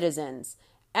citizens.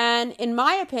 And in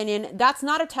my opinion, that's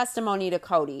not a testimony to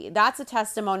Cody. That's a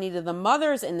testimony to the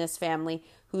mothers in this family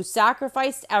who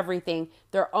sacrificed everything,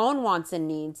 their own wants and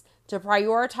needs, to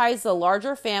prioritize the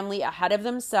larger family ahead of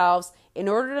themselves in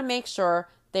order to make sure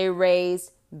they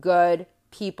raise good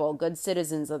people, good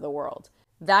citizens of the world.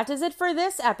 That is it for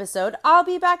this episode. I'll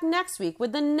be back next week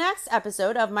with the next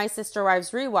episode of my Sister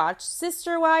Wives Rewatch,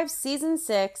 Sister Wives Season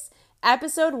 6,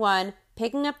 Episode 1,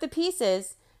 Picking Up the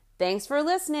Pieces. Thanks for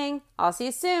listening. I'll see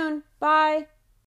you soon. Bye.